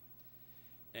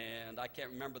 And I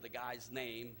can't remember the guy's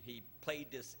name. He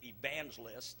played this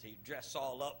evangelist. He dressed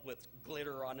all up with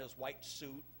glitter on his white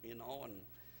suit, you know, and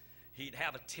he'd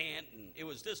have a tent. And it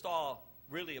was just all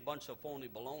really a bunch of phony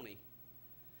baloney.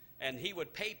 And he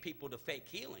would pay people to fake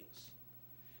healings.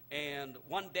 And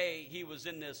one day he was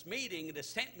in this meeting,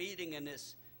 this tent meeting, and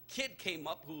this kid came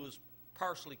up who was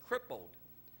partially crippled.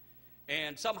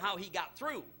 And somehow he got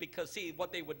through, because, see,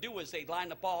 what they would do is they'd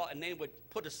line up all, and they would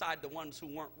put aside the ones who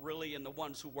weren't really and the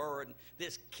ones who were. And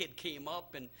this kid came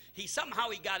up, and he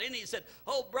got in. He said,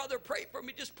 "Oh, brother, pray for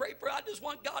me. Just pray for me. I just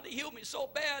want God to heal me so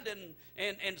bad."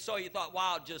 And so he thought,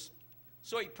 wow,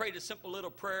 so he prayed a simple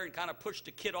little prayer and kind of pushed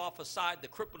the kid off aside, the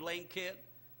crippled lame kid.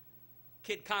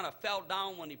 Kid kind of fell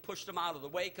down when he pushed him out of the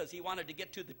way, because he wanted to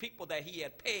get to the people that he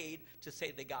had paid to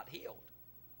say they got healed.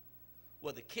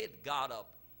 Well, the kid got up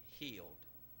healed.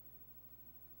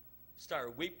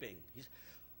 Started weeping. He said,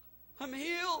 "I'm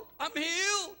healed. I'm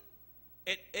healed."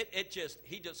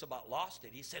 He just about lost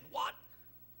it. He said, "What?"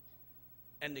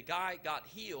 And the guy got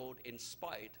healed in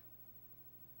spite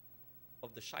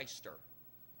of the shyster.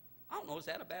 I don't know, is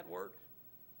that a bad word?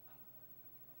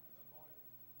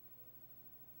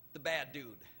 The bad dude.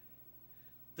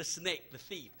 The snake, the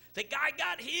thief. The guy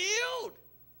got healed.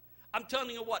 I'm telling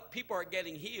you what, people are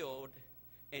getting healed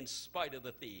in spite of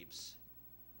the thieves.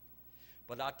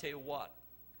 But I'll tell you what,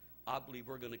 I believe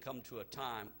we're going to come to a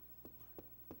time,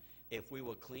 if we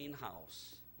will clean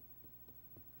house,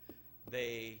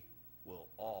 they will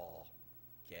all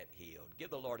get healed. Give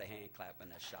the Lord a hand clap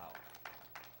and a shout.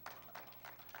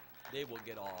 They will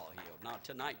get all healed. Now,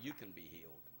 tonight you can be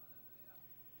healed.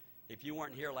 If you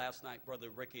weren't here last night, Brother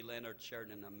Ricky Leonard shared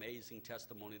an amazing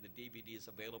testimony. The DVD is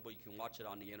available. You can watch it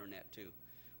on the internet too.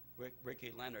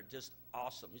 Ricky Leonard, just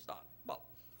awesome. He's not about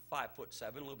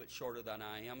 5'7", a little bit shorter than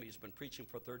I am. He's been preaching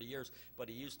for 30 years, but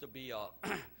he used to be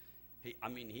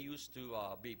he used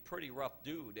to be pretty rough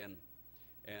dude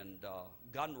and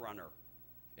gun runner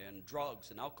and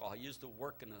drugs and alcohol. He used to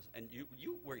work and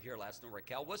you were here last night,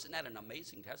 Raquel. Wasn't that an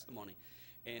amazing testimony?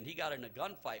 And he got in a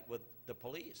gunfight with the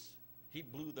police. He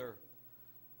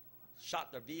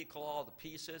shot their vehicle all to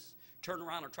pieces, turned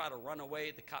around and tried to run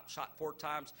away. The cop shot 4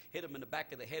 times, hit him in the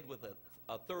back of the head with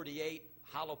a .38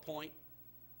 hollow point,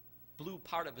 blew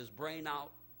part of his brain out,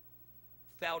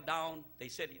 fell down. They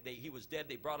said he was dead.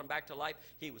 They brought him back to life.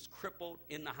 He was crippled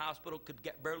in the hospital, could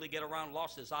barely get around,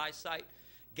 lost his eyesight,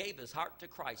 gave his heart to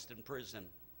Christ in prison.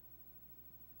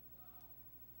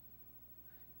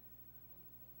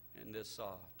 And this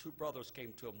 2 brothers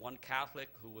came to him, one Catholic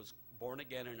who was born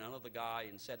again and another guy,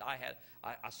 and said,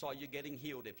 I saw you getting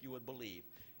healed if you would believe.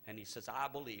 And he says, "I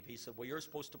believe." He said, "Well, you're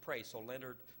supposed to pray." So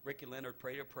Ricky Leonard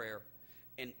prayed a prayer,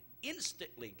 and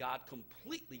instantly God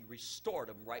completely restored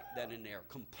him right then and there.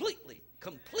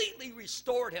 Completely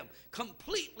restored him,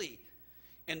 completely.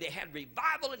 And they had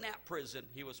revival in that prison.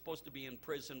 He was supposed to be in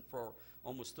prison for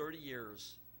almost 30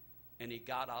 years. And he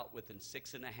got out within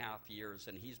 6.5 years,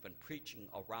 and he's been preaching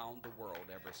around the world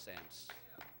ever since.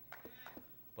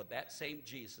 But that same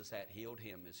Jesus that healed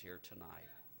him is here tonight.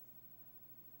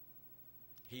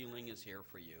 Healing is here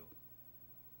for you.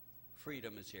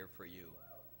 Freedom is here for you.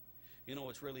 You know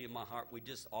what's really in my heart? We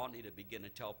just all need to begin to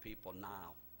tell people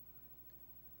now.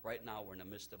 Right now, we're in the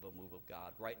midst of a move of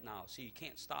God. Right now. See, you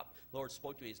can't stop. The Lord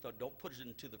spoke to me. He said, don't push it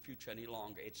into the future any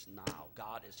longer. It's now.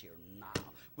 God is here now.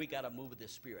 We got to move with the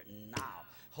Spirit now.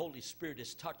 Holy Spirit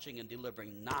is touching and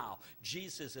delivering now.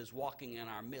 Jesus is walking in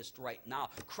our midst right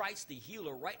now. Christ the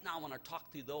healer. Right now, I want to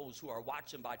talk to those who are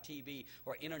watching by TV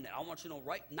or internet. I want you to know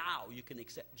right now you can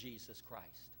accept Jesus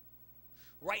Christ.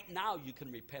 Right now you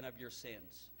can repent of your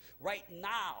sins. Right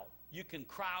now you can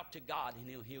cry out to God and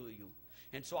He'll heal you.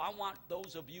 And so I want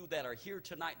those of you that are here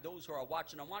tonight, those who are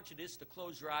watching, I want you just to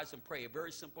close your eyes and pray a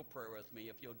very simple prayer with me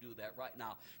if you'll do that right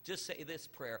now. Just say this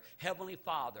prayer. Heavenly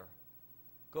Father,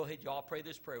 go ahead, y'all pray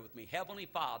this prayer with me. Heavenly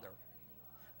Father,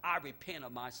 I repent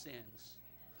of my sins.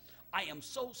 I am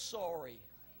so sorry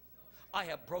I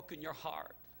have broken your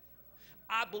heart.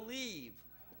 I believe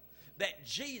that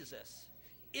Jesus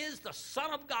is the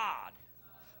Son of God,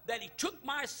 that He took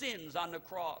my sins on the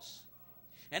cross.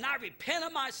 And I repent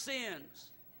of my sins.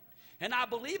 And I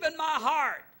believe in my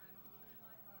heart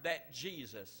that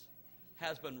Jesus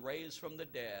has been raised from the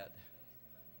dead.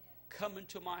 Come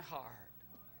into my heart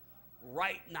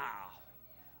right now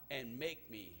and make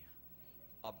me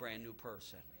a brand new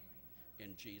person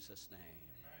in Jesus' name.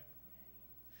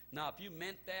 Now, if you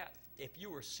meant that, if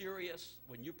you were serious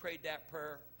when you prayed that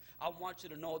prayer, I want you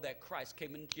to know that Christ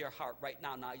came into your heart right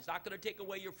now. Now, he's not going to take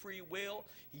away your free will.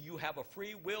 You have a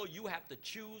free will. You have to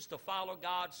choose to follow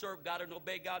God, serve God, and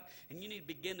obey God. And you need to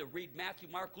begin to read Matthew,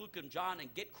 Mark, Luke, and John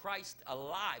and get Christ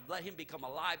alive. Let him become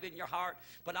alive in your heart.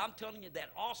 But I'm telling you that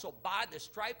also by the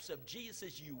stripes of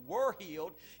Jesus, you were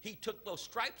healed. He took those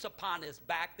stripes upon his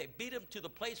back. They beat him to the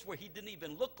place where he didn't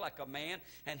even look like a man.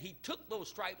 And he took those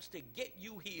stripes to get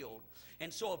you healed.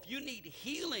 And so if you need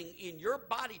healing in your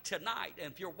body tonight,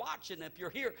 and if you're watching, if you're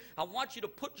here, I want you to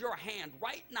put your hand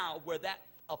right now where that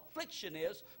affliction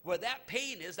is, where that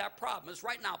pain is, that problem is.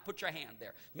 Right now, put your hand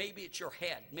there. Maybe it's your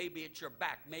head. Maybe it's your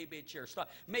back. Maybe it's your stomach.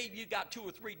 Maybe you got 2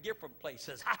 or 3 different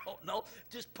places. I don't know.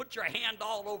 Just put your hand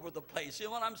all over the place. You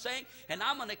know what I'm saying? And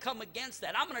I'm going to come against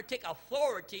that. I'm going to take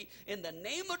authority in the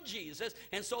name of Jesus.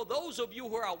 And so those of you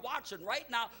who are watching right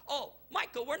now, oh,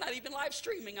 Michael, we're not even live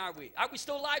streaming, are we? Are we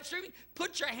still live streaming?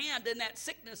 Put your hand in that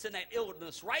sickness and that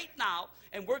illness right now,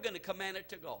 and we're going to command it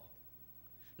to go.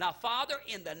 Now, Father,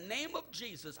 in the name of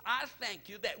Jesus, I thank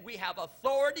you that we have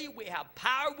authority, we have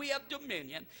power, we have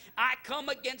dominion. I come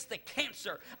against the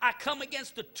cancer. I come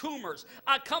against the tumors.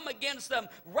 I come against the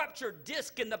ruptured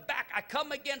disc in the back. I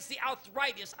come against the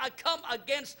arthritis. I come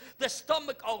against the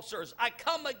stomach ulcers. I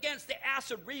come against the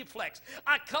acid reflux.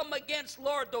 I come against,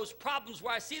 Lord, those problems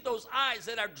where I see those eyes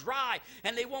that are dry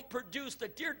and they won't produce, the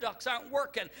tear ducts aren't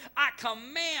working. I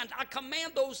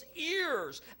command those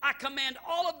ears. I command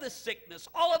all of the sickness,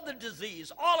 all of the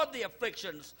disease, all of the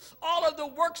afflictions, all of the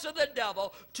works of the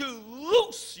devil to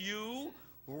loose you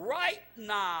right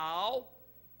now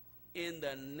in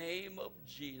the name of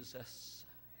Jesus.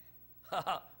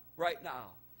 Right now,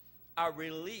 I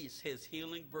release his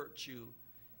healing virtue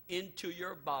into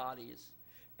your bodies,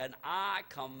 and I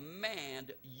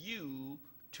command you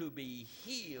to be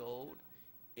healed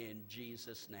in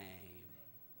Jesus' name.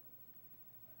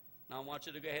 Now I want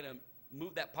you to go ahead and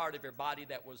move that part of your body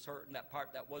that was hurting, that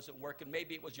part that wasn't working.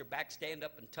 Maybe it was your back. Stand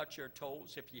up and touch your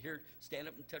toes. If you're here, stand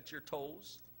up and touch your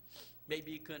toes.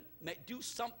 Maybe you couldn't do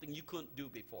something you couldn't do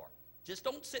before. Just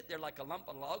don't sit there like a lump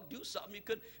of log. Do something you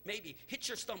could. Maybe hit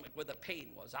your stomach where the pain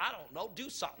was. I don't know. Do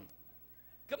something.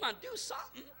 Come on, do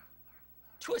something.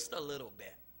 Twist a little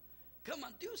bit. Come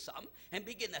on, do something and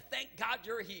begin to thank God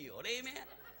you're healed. Amen.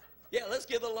 Yeah, let's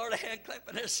give the Lord a hand clap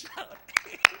and a shout.